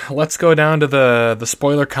 Well, let's go down to the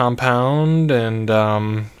spoiler compound and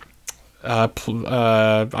I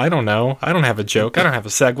don't know. I don't have a joke. I don't have a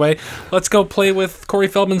segue. Let's go play with Corey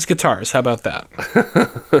Feldman's guitars. How about that?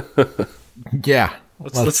 Yeah.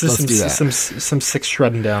 Let's do some sick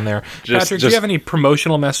shredding down there. Patrick, do you have any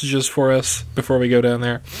promotional messages for us before we go down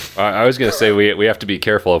there? I was going to say we have to be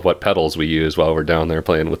careful of what pedals we use while we're down there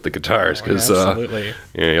playing with the guitars, because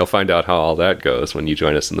you'll find out how all that goes when you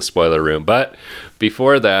join us in the spoiler room. But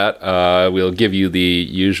before that, we'll give you the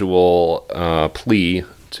usual plea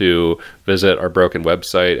to visit our broken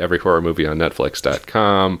website,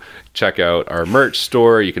 everyhorrormovieonnetflix.com. Check out our merch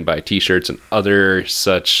store. You can buy t-shirts and other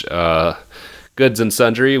such goods and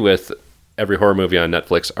sundry with Every Horror Movie on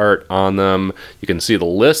Netflix art on them. You can see the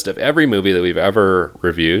list of every movie that we've ever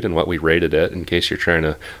reviewed and what we rated it, in case you're trying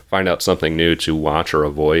to find out something new to watch or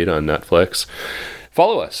avoid on Netflix.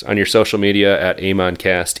 Follow us on your social media at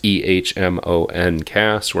AmonCast,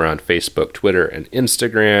 EHMONcast. We're on Facebook, Twitter, and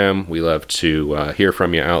Instagram. We love to hear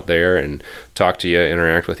from you out there and talk to you,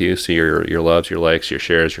 interact with you, see your loves, your likes, your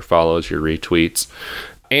shares, your follows, your retweets.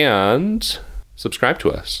 And subscribe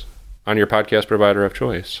to us on your podcast provider of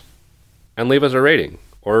choice. And leave us a rating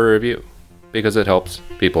or a review, because it helps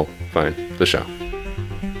people find the show.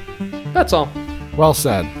 That's all. Well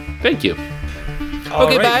said. Thank you. All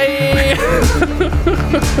okay, right. bye.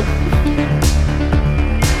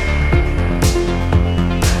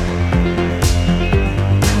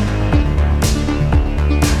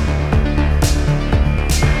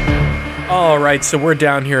 All right, so we're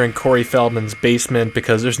down here in Corey Feldman's basement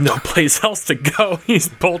because there's no place else to go. He's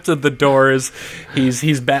bolted the doors.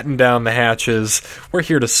 He's battened down the hatches. We're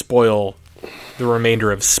here to spoil the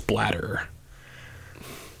remainder of Splatter.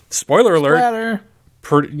 Spoiler alert.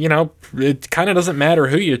 Splatter. It kind of doesn't matter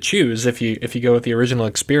who you choose if you go with the original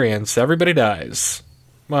experience. Everybody dies.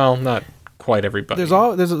 Well, not quite everybody.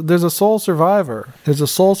 There's a sole survivor. There's a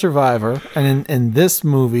sole survivor, and in this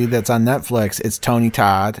movie that's on Netflix, it's Tony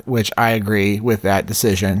Todd, which I agree with that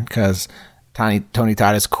decision because Tony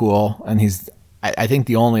Todd is cool, and he's I think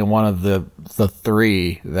the only one of the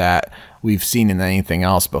three that we've seen in anything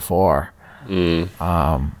else before.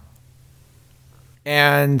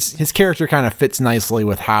 And his character kind of fits nicely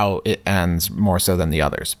with how it ends more so than the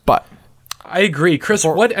others. But I agree. Chris,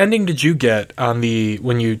 what ending did you get on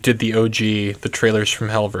when you did the OG, the Trailers from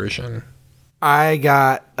Hell version? I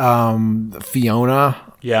got Fiona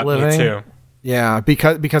living. Me too. Yeah,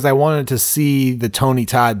 because I wanted to see the Tony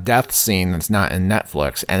Todd death scene that's not in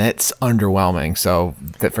Netflix, and it's underwhelming. So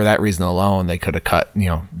for that reason alone, they could have cut.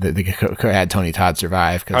 They could have had Tony Todd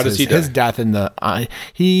survive because his death in the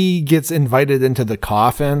he gets invited into the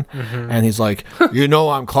coffin, and he's like, I'm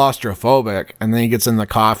claustrophobic, and then he gets in the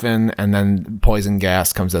coffin, and then poison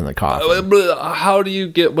gas comes in the coffin. How do you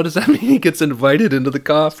get? What does that mean? He gets invited into the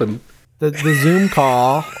coffin. The Zoom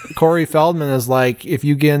call, Corey Feldman is like, if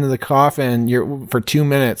you get into the coffin, for 2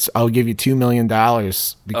 minutes, I'll give you $2 million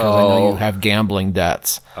because I know you have gambling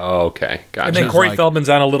debts. Oh, okay. Gotcha. And then Corey Feldman's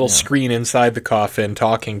on a little screen inside the coffin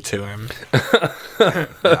talking to him.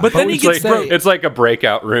 But then it's like a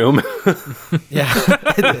breakout room. Yeah,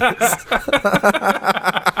 it is.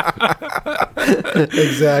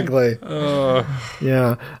 Exactly.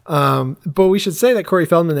 Yeah. But we should say that Corey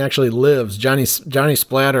Feldman actually lives. Johnny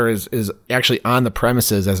Splatter is actually on the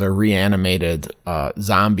premises as a reanimated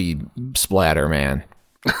zombie splatter man.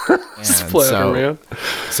 Man.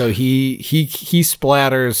 So he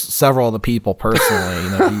splatters several of the people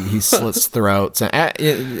personally. He slits throats. And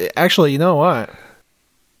actually, you know what?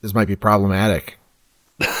 This might be problematic.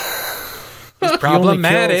 It's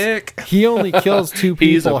problematic. He only kills 2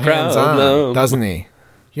 people hands on, doesn't he?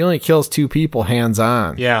 He only kills 2 people hands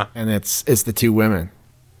on. Yeah. And it's the 2 women.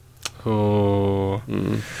 Oh.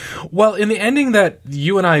 Well, in the ending that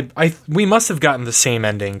you and we must have gotten the same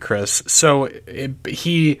ending, Chris. So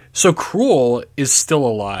Cruel is still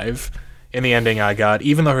alive in the ending I got,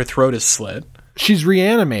 even though her throat is slit. She's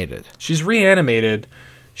reanimated.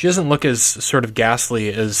 She doesn't look as sort of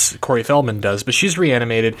ghastly as Corey Feldman does, but she's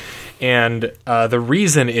reanimated, and the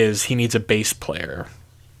reason is he needs a bass player,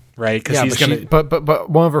 right? Because but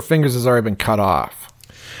one of her fingers has already been cut off.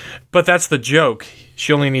 But that's the joke.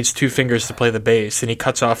 She only needs 2 fingers to play the bass, and he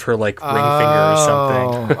cuts off her ring finger or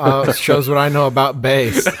something. Shows what I know about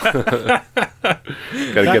bass. Gotta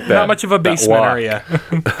get that. Not much of a bassman, are you?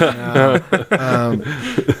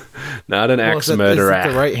 Not an axemet or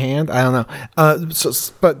the right hand. I don't know.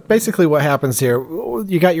 But basically, what happens here?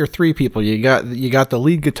 You got your 3 people. You got the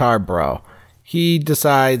lead guitar bro. He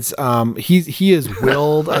decides he is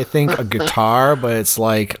willed, I think, a guitar, but it's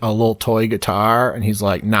like a little toy guitar, and he's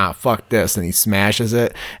like, nah, fuck this, and he smashes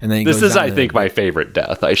it, and then I think my favorite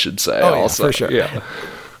death, I should say. Oh, also. Yeah, for sure. Yeah.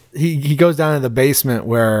 He goes down to the basement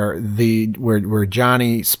where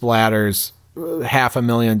Johnny Splatter's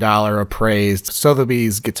 $500,000 appraised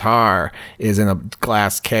Sotheby's guitar is in a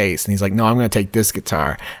glass case, and he's like, no, I'm going to take this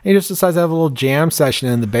guitar, and he just decides to have a little jam session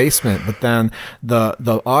in the basement. But then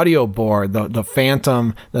the audio board, the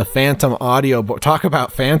phantom audio board, talk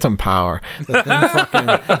about phantom power, the thing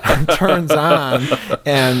fucking turns on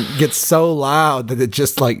and gets so loud that it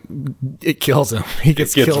just it kills him. He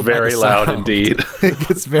gets killed very loud indeed. It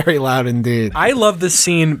gets very loud indeed. I love this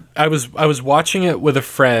scene. I was watching it with a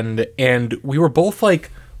friend, and we were both like,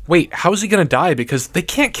 wait, how is he going to die? Because they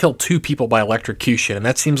can't kill 2 people by electrocution. And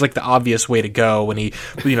that seems like the obvious way to go when he,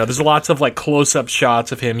 there's lots of close-up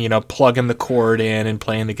shots of him, plugging the cord in and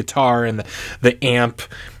playing the guitar and the amp,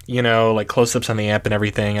 close-ups on the amp and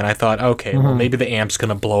everything. And I thought, okay, well, maybe the amp's going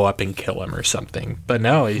to blow up and kill him or something. But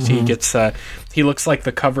no, he gets, he looks like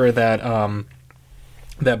the cover of that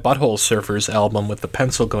Butthole Surfers album with the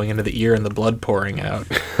pencil going into the ear and the blood pouring out.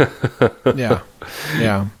 Yeah.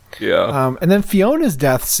 Yeah. And then Fiona's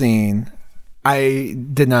death scene, I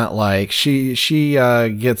did not like. She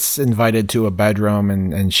gets invited to a bedroom,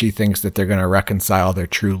 and she thinks that they're going to reconcile their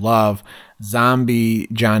true love. Zombie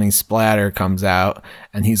Johnny Splatter comes out,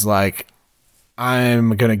 and he's like,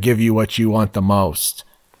 I'm going to give you what you want the most,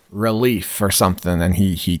 relief or something. And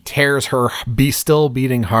he tears her still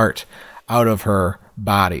beating heart out of her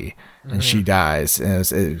body. and she dies.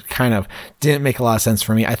 And it kind of didn't make a lot of sense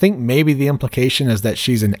for me. I think maybe the implication is that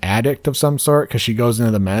she's an addict of some sort because she goes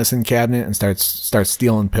into the medicine cabinet and starts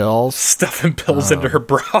stealing pills. Stuffing pills into her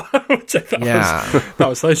bra, which I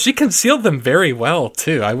thought was she concealed them very well,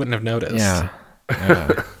 too. I wouldn't have noticed. Yeah.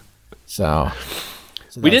 So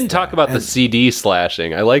we didn't talk about the CD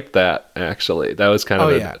slashing. I liked that, actually. That was kind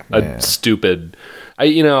of a stupid...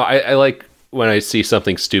 I like when I see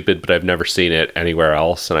something stupid, but I've never seen it anywhere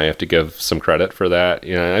else, and I have to give some credit for that.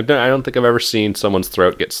 I don't think I've ever seen someone's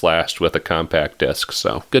throat get slashed with a compact disc,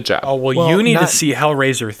 so good job. Oh, well you need to see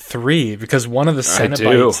Hellraiser 3, because one of the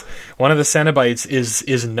Cenobites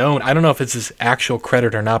is known, I don't know if it's his actual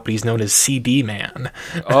credit or not, but he's known as CD Man.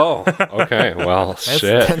 Oh, okay. Well,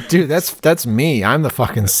 shit. Dude, that's me. I'm the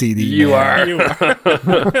fucking CD You man. are.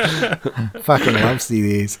 Fucking love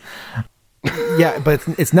CDs. Yeah, but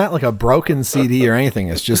it's not like a broken CD or anything.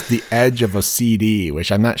 It's just the edge of a CD,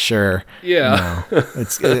 which I'm not sure. Yeah,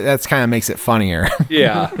 that's kind of makes it funnier.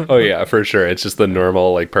 Yeah. Oh yeah, for sure. It's just the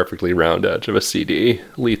normal, like perfectly round edge of a CD.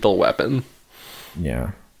 Lethal weapon.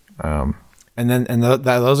 Yeah. And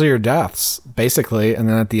those are your deaths basically. And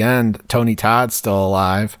then at the end, Tony Todd's still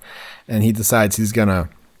alive, and he decides he's gonna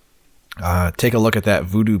take a look at that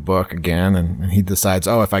voodoo book again, and he decides,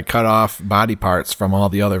 if I cut off body parts from all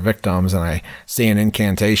the other victims and I say an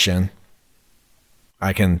incantation,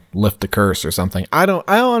 I can lift the curse or something. I don't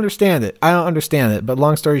understand it. But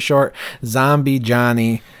long story short, Zombie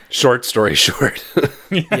Johnny. Short story short.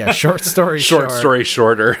 Yeah, short story short. Short story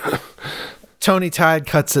shorter. Tony Todd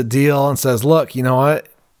cuts a deal and says, look, you know what?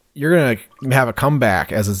 You're going to have a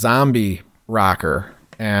comeback as a zombie rocker,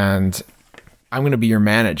 and I'm going to be your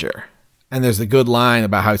manager. And there's a good line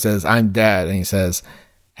about how he says, I'm dead. And he says,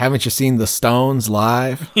 haven't you seen the Stones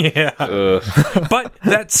live? Yeah. But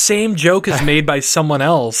that same joke is made by someone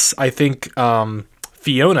else. I think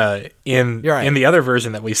Fiona in the other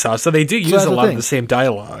version that we saw. So they do use a lot of the same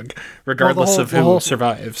dialogue, regardless of who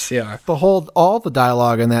survives. Yeah. All the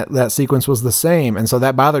dialogue in that sequence was the same. And so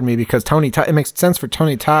that bothered me because it makes sense for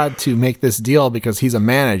Tony Todd to make this deal because he's a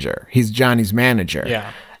manager. He's Johnny's manager.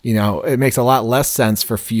 Yeah. It makes a lot less sense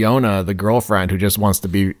for Fiona, the girlfriend who just wants to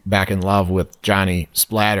be back in love with Johnny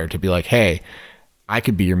Splatter, to be like, hey, I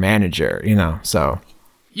could be your manager, so.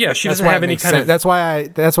 Yeah, she doesn't have any kind of... That's why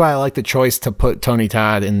I like the choice to put Tony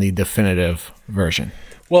Todd in the definitive version.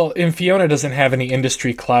 Well, and Fiona doesn't have any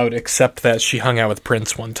industry clout except that she hung out with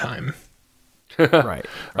Prince one time. Right.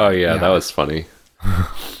 Oh, yeah, that was funny.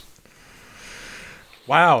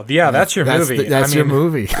 Wow, yeah, that's your movie. That's your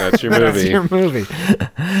movie. That's your movie. That's your movie.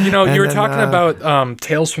 You were talking about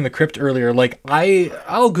Tales from the Crypt earlier. Like,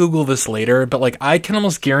 I'll Google this later, but like I can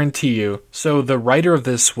almost guarantee you. So the writer of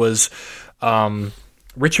this was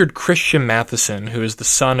Richard Christian Matheson, who is the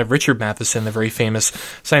son of Richard Matheson, the very famous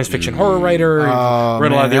science fiction horror writer.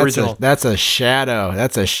 Wrote a lot of the original. That's a shadow.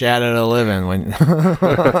 That's a shadow to live in.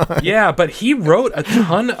 Yeah, but he wrote a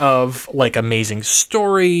ton of like amazing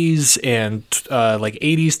stories and like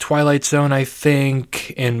 80s Twilight Zone, I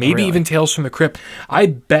think, and maybe even Tales from the Crypt. I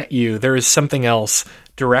bet you there is something else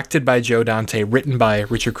directed by Joe Dante, written by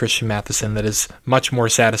Richard Christian Matheson, that is much more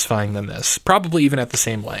satisfying than this, probably even at the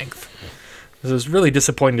same length. It was really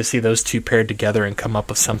disappointing to see those two paired together and come up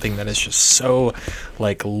with something that is just so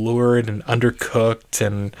like lurid and undercooked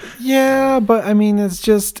and... Yeah, but I mean, it's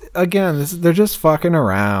just, again, they're just fucking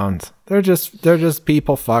around. They're just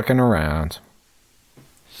people fucking around.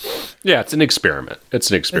 Yeah, it's an experiment.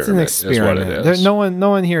 It's an experiment. Is what it is. No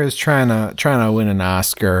one here is trying to win an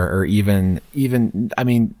Oscar or even. I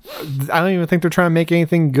mean, I don't even think they're trying to make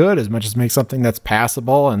anything good as much as make something that's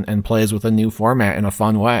passable and plays with a new format in a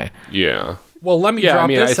fun way. Yeah. Well, let me drop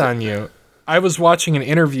this on you. I was watching an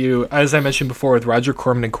interview, as I mentioned before, with Roger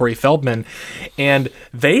Corman and Corey Feldman, and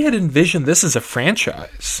they had envisioned this as a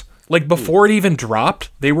franchise. Like, before it even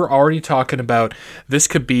dropped, they were already talking about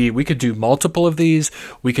we could do multiple of these.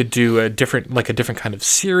 We could do a different kind of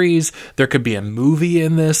series. There could be a movie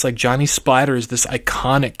in this. Like, Johnny Splatter is this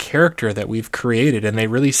iconic character that we've created, and they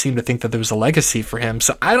really seem to think that there was a legacy for him.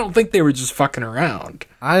 So I don't think they were just fucking around.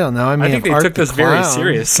 I don't know. I mean, I think they took this very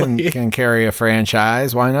seriously. Can carry a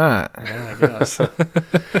franchise. Why not? Yeah, I guess.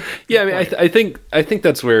 Yeah, I mean, I think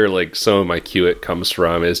that's where like some of my Hewitt comes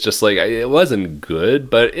from. Is just like it wasn't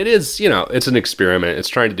good, but it is, it's an experiment. It's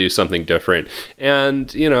trying to do something different,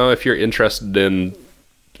 and if you're interested in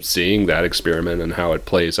seeing that experiment and how it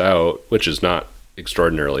plays out, which is not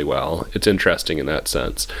extraordinarily well, it's interesting in that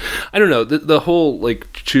sense. I don't know, the whole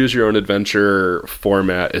like choose your own adventure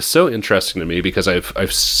format is so interesting to me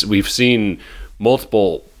because we've seen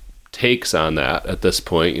multiple takes on that at this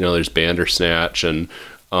point. There's Bandersnatch and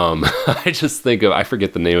I just think of, I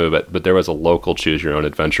forget the name of it, but there was a local choose your own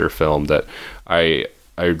adventure film that I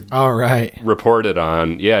All right. reported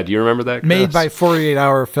on. Yeah, do you remember that, Chris? Made by 48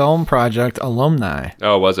 Hour Film Project alumni.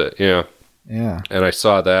 Oh, was it? Yeah. Yeah. And I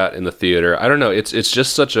saw that in the theater. I don't know. It's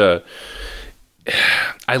just such a.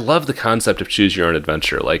 I love the concept of choose your own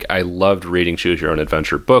adventure. Like, I loved reading choose your own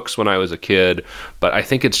adventure books when I was a kid, but I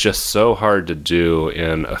think it's just so hard to do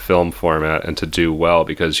in a film format and to do well,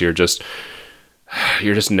 because you're just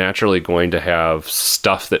naturally going to have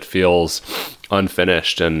stuff that feels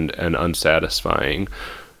unfinished and unsatisfying.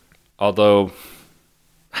 Although,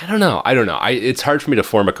 I don't know. It's hard for me to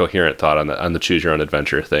form a coherent thought on the choose your own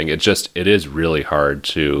adventure thing. It is really hard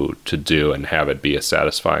to do and have it be a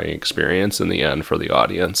satisfying experience in the end for the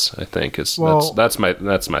audience. I think that's my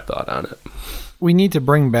thought on it. We need to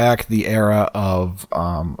bring back the era of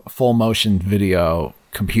full motion video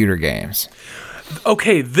computer games.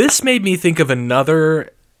 Okay, this made me think of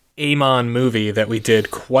another Amon movie that we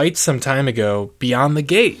did quite some time ago, Beyond the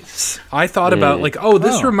Gates. I thought about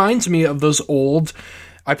this reminds me of those old.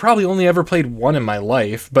 I probably only ever played one in my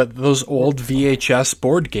life, but those old VHS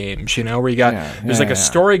board games, where you got there's a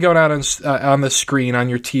story going on the screen on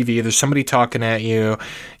your TV. There's somebody talking at you,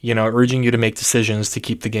 urging you to make decisions to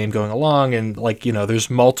keep the game going along, and there's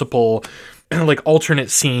multiple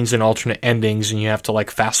alternate scenes and alternate endings, and you have to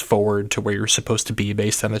fast forward to where you're supposed to be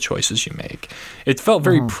based on the choices you make. It felt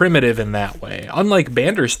very primitive in that way, unlike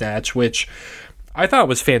Bandersnatch, which I thought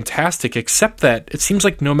was fantastic, except that it seems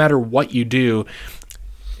like no matter what you do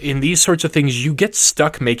in these sorts of things, you get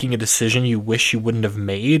stuck making a decision you wish you wouldn't have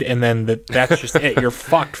made, and then that's just it. You're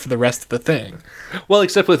fucked for the rest of the thing. Well,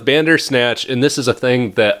 except with Bandersnatch, and this is a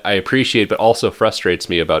thing that I appreciate but also frustrates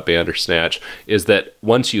me about Bandersnatch, is that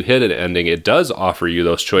once you hit an ending, it does offer you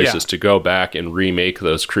those choices to go back and remake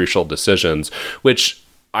those crucial decisions, which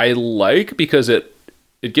I like because it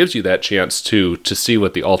gives you that chance to see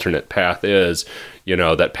what the alternate path is.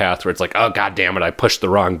 That path where it's like, oh, God damn it, I pushed the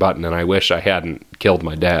wrong button and I wish I hadn't killed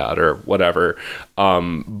my dad or whatever.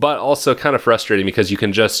 But also kind of frustrating because you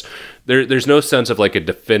can just, there's no sense of a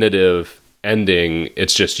definitive ending.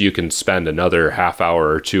 It's just you can spend another half hour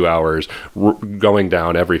or 2 hours going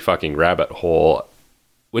down every fucking rabbit hole,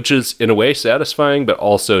 which is in a way satisfying, but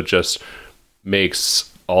also just makes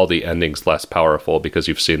all the endings less powerful because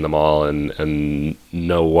you've seen them all and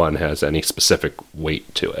no one has any specific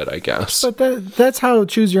weight to it, I guess. But that's how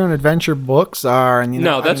choose your own adventure books are. And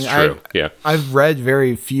that's true. I've read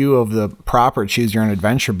very few of the proper choose your own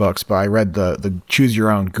adventure books, but I read the choose your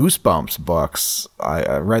own Goosebumps books.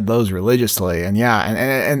 I read those religiously, and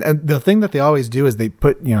and the thing that they always do is they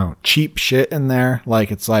put cheap shit in there.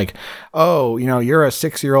 It's like, oh, you're a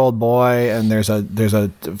 6-year-old boy and there's a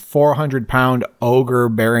 400-pound ogre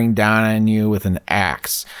bearing down on you with an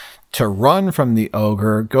axe. To run from the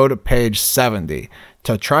ogre, go to page 70.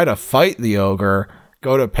 To try to fight the ogre,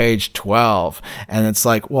 go to page 12. And it's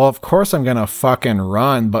like, well, of course I'm gonna fucking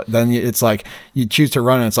run, but then it's like you choose to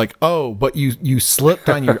run and it's like, oh, but you slipped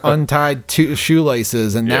on your untied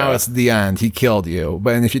shoelaces and now it's the end. He killed you.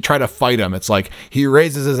 But if you try to fight him, it's like he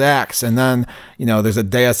raises his axe and then there's a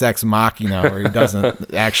Deus Ex Machina where he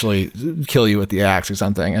doesn't actually kill you with the axe or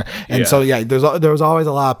something. And so there was always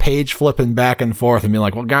a lot of page flipping back and forth and being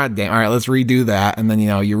like, well, goddamn, all right, let's redo that. And then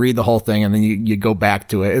you read the whole thing and then you go back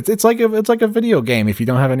to it. It's like a video game. If you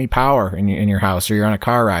don't have any power in your house or you're on a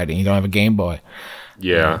car ride and you don't have a Game Boy.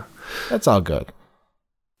 Yeah. That's all good.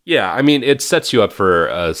 Yeah, I mean, it sets you up for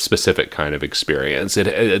a specific kind of experience.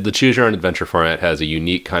 The Choose Your Own Adventure format has a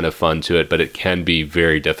unique kind of fun to it, but it can be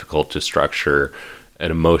very difficult to structure an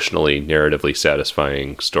emotionally, narratively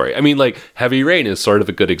satisfying story. I mean, Heavy Rain is sort of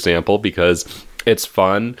a good example because it's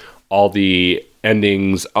fun. All the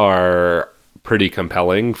endings are pretty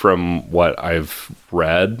compelling from what I've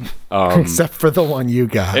read. Except for the one you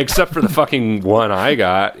got. Except for the fucking one I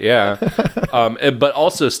got, yeah. But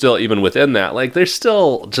also still, even within that, there's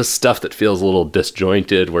still just stuff that feels a little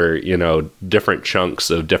disjointed where, different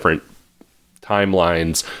chunks of different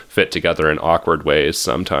timelines fit together in awkward ways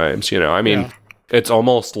sometimes, I mean, it's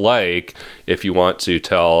almost like if you want to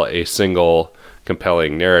tell a single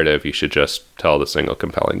compelling narrative, you should just tell the single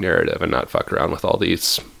compelling narrative and not fuck around with all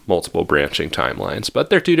these multiple branching timelines. But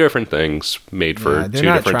they're two different things made for two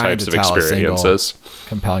different types of experiences.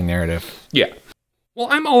 Compelling narrative. Yeah. Well,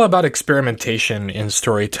 I'm all about experimentation in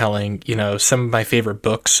storytelling. Some of my favorite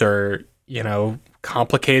books are,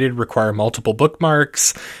 complicated, require multiple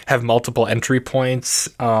bookmarks, have multiple entry points,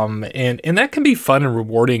 and that can be fun and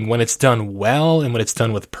rewarding when it's done well and when it's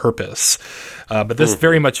done with purpose. But this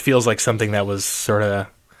very much feels like something that was sort of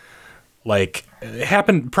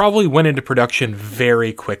happened, probably went into production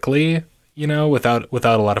very quickly, without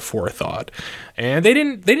a lot of forethought. And they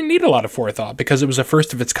didn't need a lot of forethought because it was a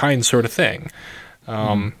first of its kind sort of thing.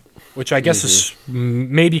 Which I guess is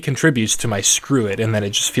maybe contributes to my screw it, in that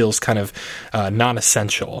it just feels kind of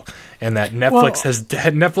non-essential, and that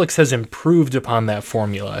Netflix has improved upon that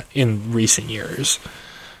formula in recent years.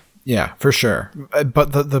 Yeah, for sure.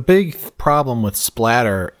 But the big problem with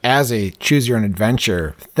splatter as a choose your own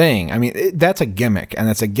adventure thing, I mean, that's a gimmick, and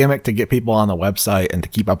it's a gimmick to get people on the website and to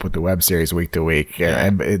keep up with the web series week to week.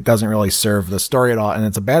 And it doesn't really serve the story at all, and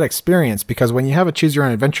it's a bad experience because when you have a choose your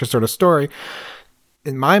own adventure sort of story,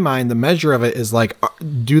 in my mind, the measure of it is like,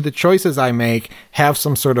 do the choices I make have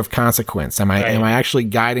some sort of consequence? Am I actually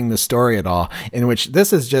guiding the story at all? In which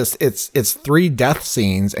this is just, it's 3 death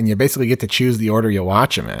scenes, and you basically get to choose the order you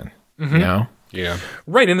watch them in. You know? Yeah.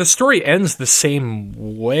 Right, and the story ends the same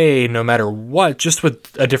way no matter what, just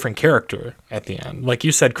with a different character at the end. Like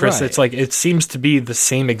you said, Chris, It's like it seems to be the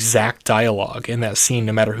same exact dialogue in that scene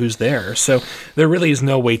no matter who's there. So there really is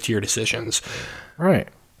no weight to your decisions. Right.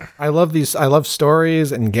 I love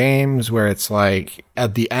stories and games where it's like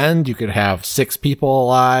at the end you could have 6 people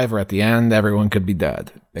alive, or at the end everyone could be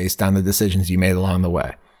dead based on the decisions you made along the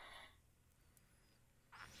way.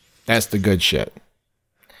 That's the good shit.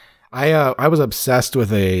 I was obsessed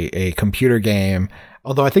with a computer game,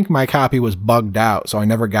 although I think my copy was bugged out, so I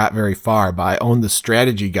never got very far, but I owned the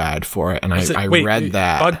strategy guide for it, and I read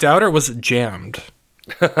that. Bugged out, or was it jammed?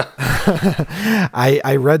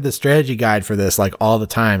 I read the strategy guide for this like all the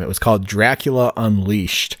time. It was called Dracula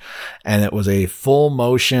Unleashed, and it was a full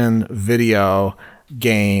motion video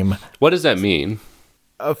game. What does that mean?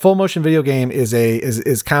 A full motion video game is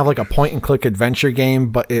kind of like a point and click adventure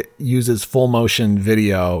game, but it uses full motion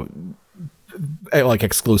video like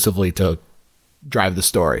exclusively to drive the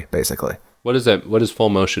story, basically. What does full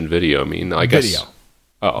motion video mean? I guess video.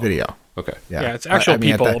 Oh, video. Okay. Yeah, it's actual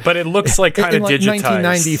people, but it looks like kind of digitized.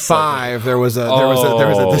 1995, there was a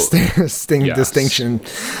distinction.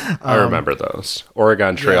 I remember those.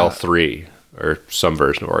 Oregon Trail 3, or some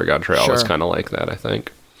version of Oregon Trail was kind of like that, I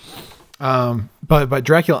think. But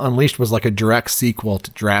Dracula Unleashed was like a direct sequel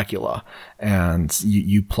to Dracula, and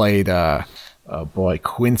you played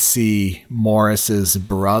Quincy Morris's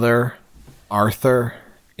brother, Arthur,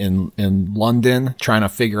 in London, trying to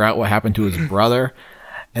figure out what happened to his brother.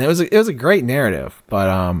 And it was a great narrative, but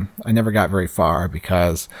I never got very far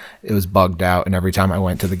because it was bugged out, and every time I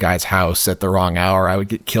went to the guy's house at the wrong hour, I would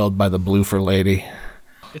get killed by the bloofer lady.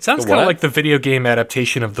 It sounds kind of like the video game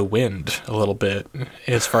adaptation of The Wind a little bit,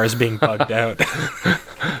 as far as being bugged out.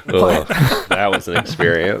 Ugh, that was an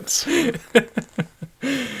experience. Did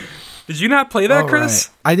you not play that, Chris?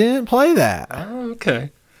 Right. I didn't play that. Oh,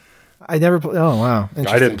 okay. I never. Oh, wow.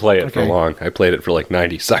 I didn't play it for long. I played it for like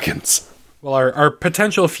 90 seconds. Well, our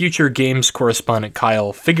potential future games correspondent,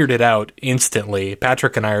 Kyle, figured it out instantly.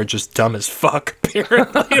 Patrick and I are just dumb as fuck,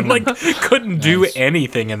 apparently, and couldn't do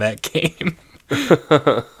anything in that game.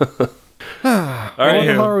 All right, what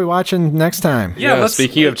the hell are we watching next time? Yeah,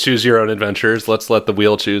 speaking of choose your own adventures, let's let the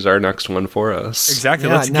wheel choose our next one for us. Exactly.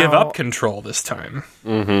 Let's give up control this time.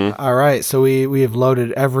 Mm-hmm. All right, so we have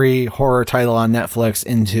loaded every horror title on Netflix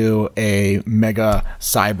into a mega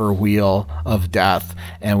cyber wheel of death,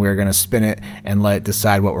 and we're going to spin it and let it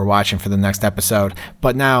decide what we're watching for the next episode.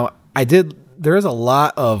 But now there is a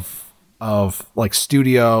lot of like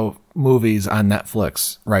studio movies on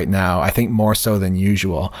Netflix right now, I think more so than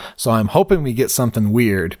usual. So I'm hoping we get something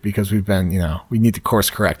weird because we've been, we need to course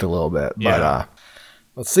correct a little bit. Yeah. But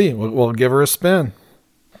let's see. We'll give her a spin.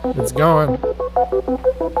 It's going.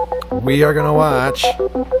 We are going to watch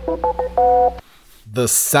The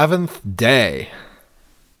Seventh Day.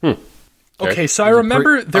 Okay, so I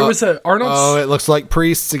remember there was an Arnold... Oh, it looks like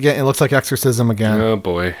Priests again. It looks like Exorcism again. Oh,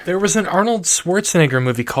 boy. There was an Arnold Schwarzenegger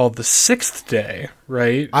movie called The Sixth Day,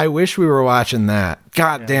 right? I wish we were watching that.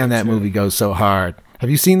 God damn, that movie goes so hard. Have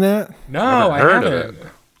you seen that? No, I haven't.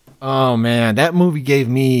 Oh, man. That movie gave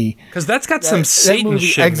me... Because that's got some Satan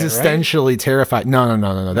shit in it, right? Existentially terrified. No.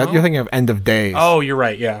 You're thinking of End of Days. Oh, you're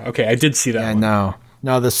right. Yeah. Okay, I did see that one.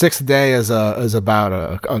 No, The Sixth Day is about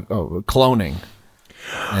a cloning.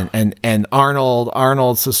 And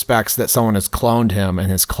Arnold suspects that someone has cloned him,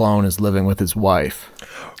 and his clone is living with his wife.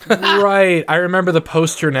 Right. I remember the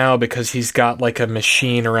poster now because he's got like a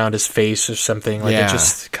machine around his face or something. Like it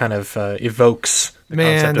just kind of evokes the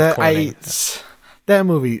concept of cloning.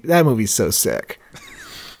 That movie's so sick.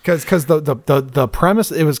 Because the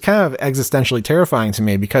premise, it was kind of existentially terrifying to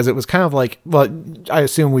me because it was kind of like, well, I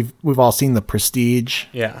assume we've all seen The Prestige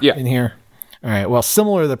in here. All right. Well,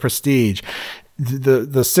 similar to The Prestige,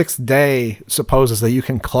 the Sixth Day supposes that you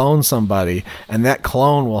can clone somebody, and that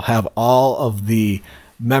clone will have all of the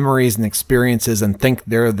memories and experiences and think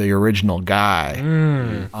they're the original guy,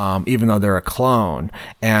 even though they're a clone.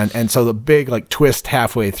 And so the big like twist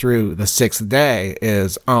halfway through the sixth day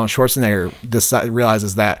is Arnold Schwarzenegger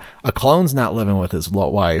realizes that a clone's not living with his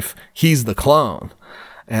wife. He's the clone.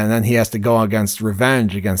 And then he has to go against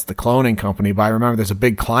revenge against the cloning company. But I remember there's a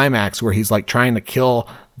big climax where he's like trying to kill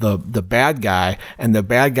the bad guy, and the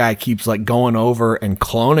bad guy keeps like going over and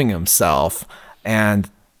cloning himself. And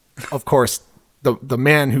of course, the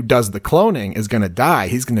man who does the cloning is going to die.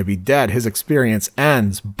 He's going to be dead. His experience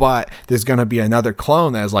ends, but there's going to be another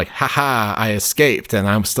clone that is like, haha, I escaped and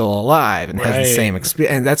I'm still alive, and has the same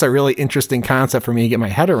experience. And that's a really interesting concept for me to get my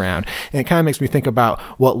head around. And it kind of makes me think about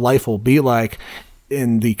what life will be like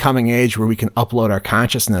in the coming age where we can upload our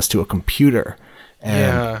consciousness to a computer.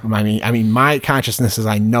 And I mean, my consciousness as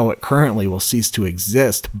I know it currently will cease to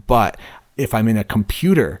exist. But if I'm in a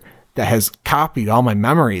computer that has copied all my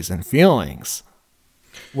memories and feelings,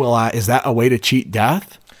 is that a way to cheat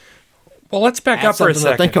death? Well, let's back up for a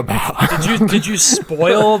second. Think about. Did you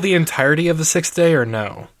spoil the entirety of the sixth day or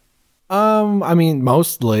no? I mean,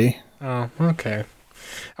 mostly. Oh, okay.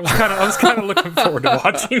 I was kind of looking forward to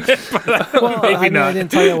watching it, but maybe not. I didn't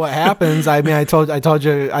tell you what happens. I mean, I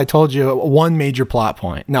told you one major plot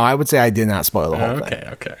point. No, I would say I did not spoil the whole thing.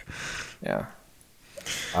 Okay. Yeah.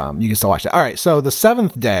 You can still watch that. All right. So the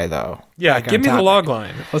seventh day, though. Yeah, give me the log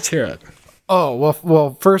line. Let's hear it. Oh,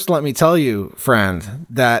 well, first let me tell you, friend,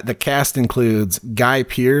 that the cast includes Guy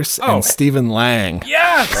Pearce and Stephen Lang.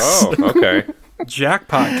 Yes! Oh, okay.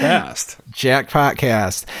 Jackpot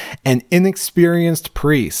cast. An inexperienced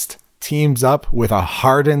priest teams up with a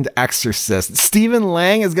hardened exorcist. Stephen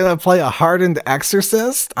Lang is going to play a hardened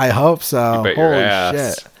exorcist? I hope so. You bet your ass.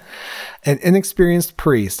 Shit. An inexperienced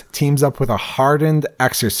priest teams up with a hardened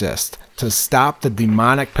exorcist to stop the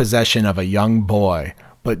demonic possession of a young boy.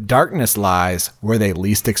 But darkness lies where they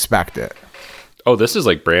least expect it. Oh, this is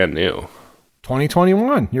like brand new.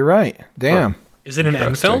 2021. You're right. Damn. Is it an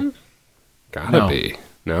M film? Gotta be.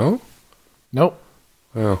 No? Nope.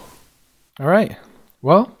 Oh. All right.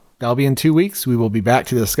 Well, that'll be in 2 weeks. We will be back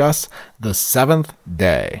to discuss the seventh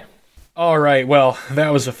day. All right. Well,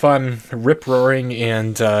 that was a fun, rip-roaring,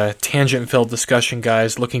 and tangent-filled discussion,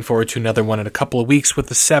 guys. Looking forward to another one in a couple of weeks with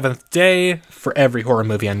the seventh day for every horror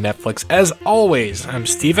movie on Netflix. As always, I'm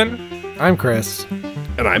Steven. I'm Chris.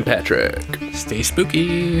 And I'm Patrick. Stay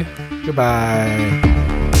spooky. Goodbye.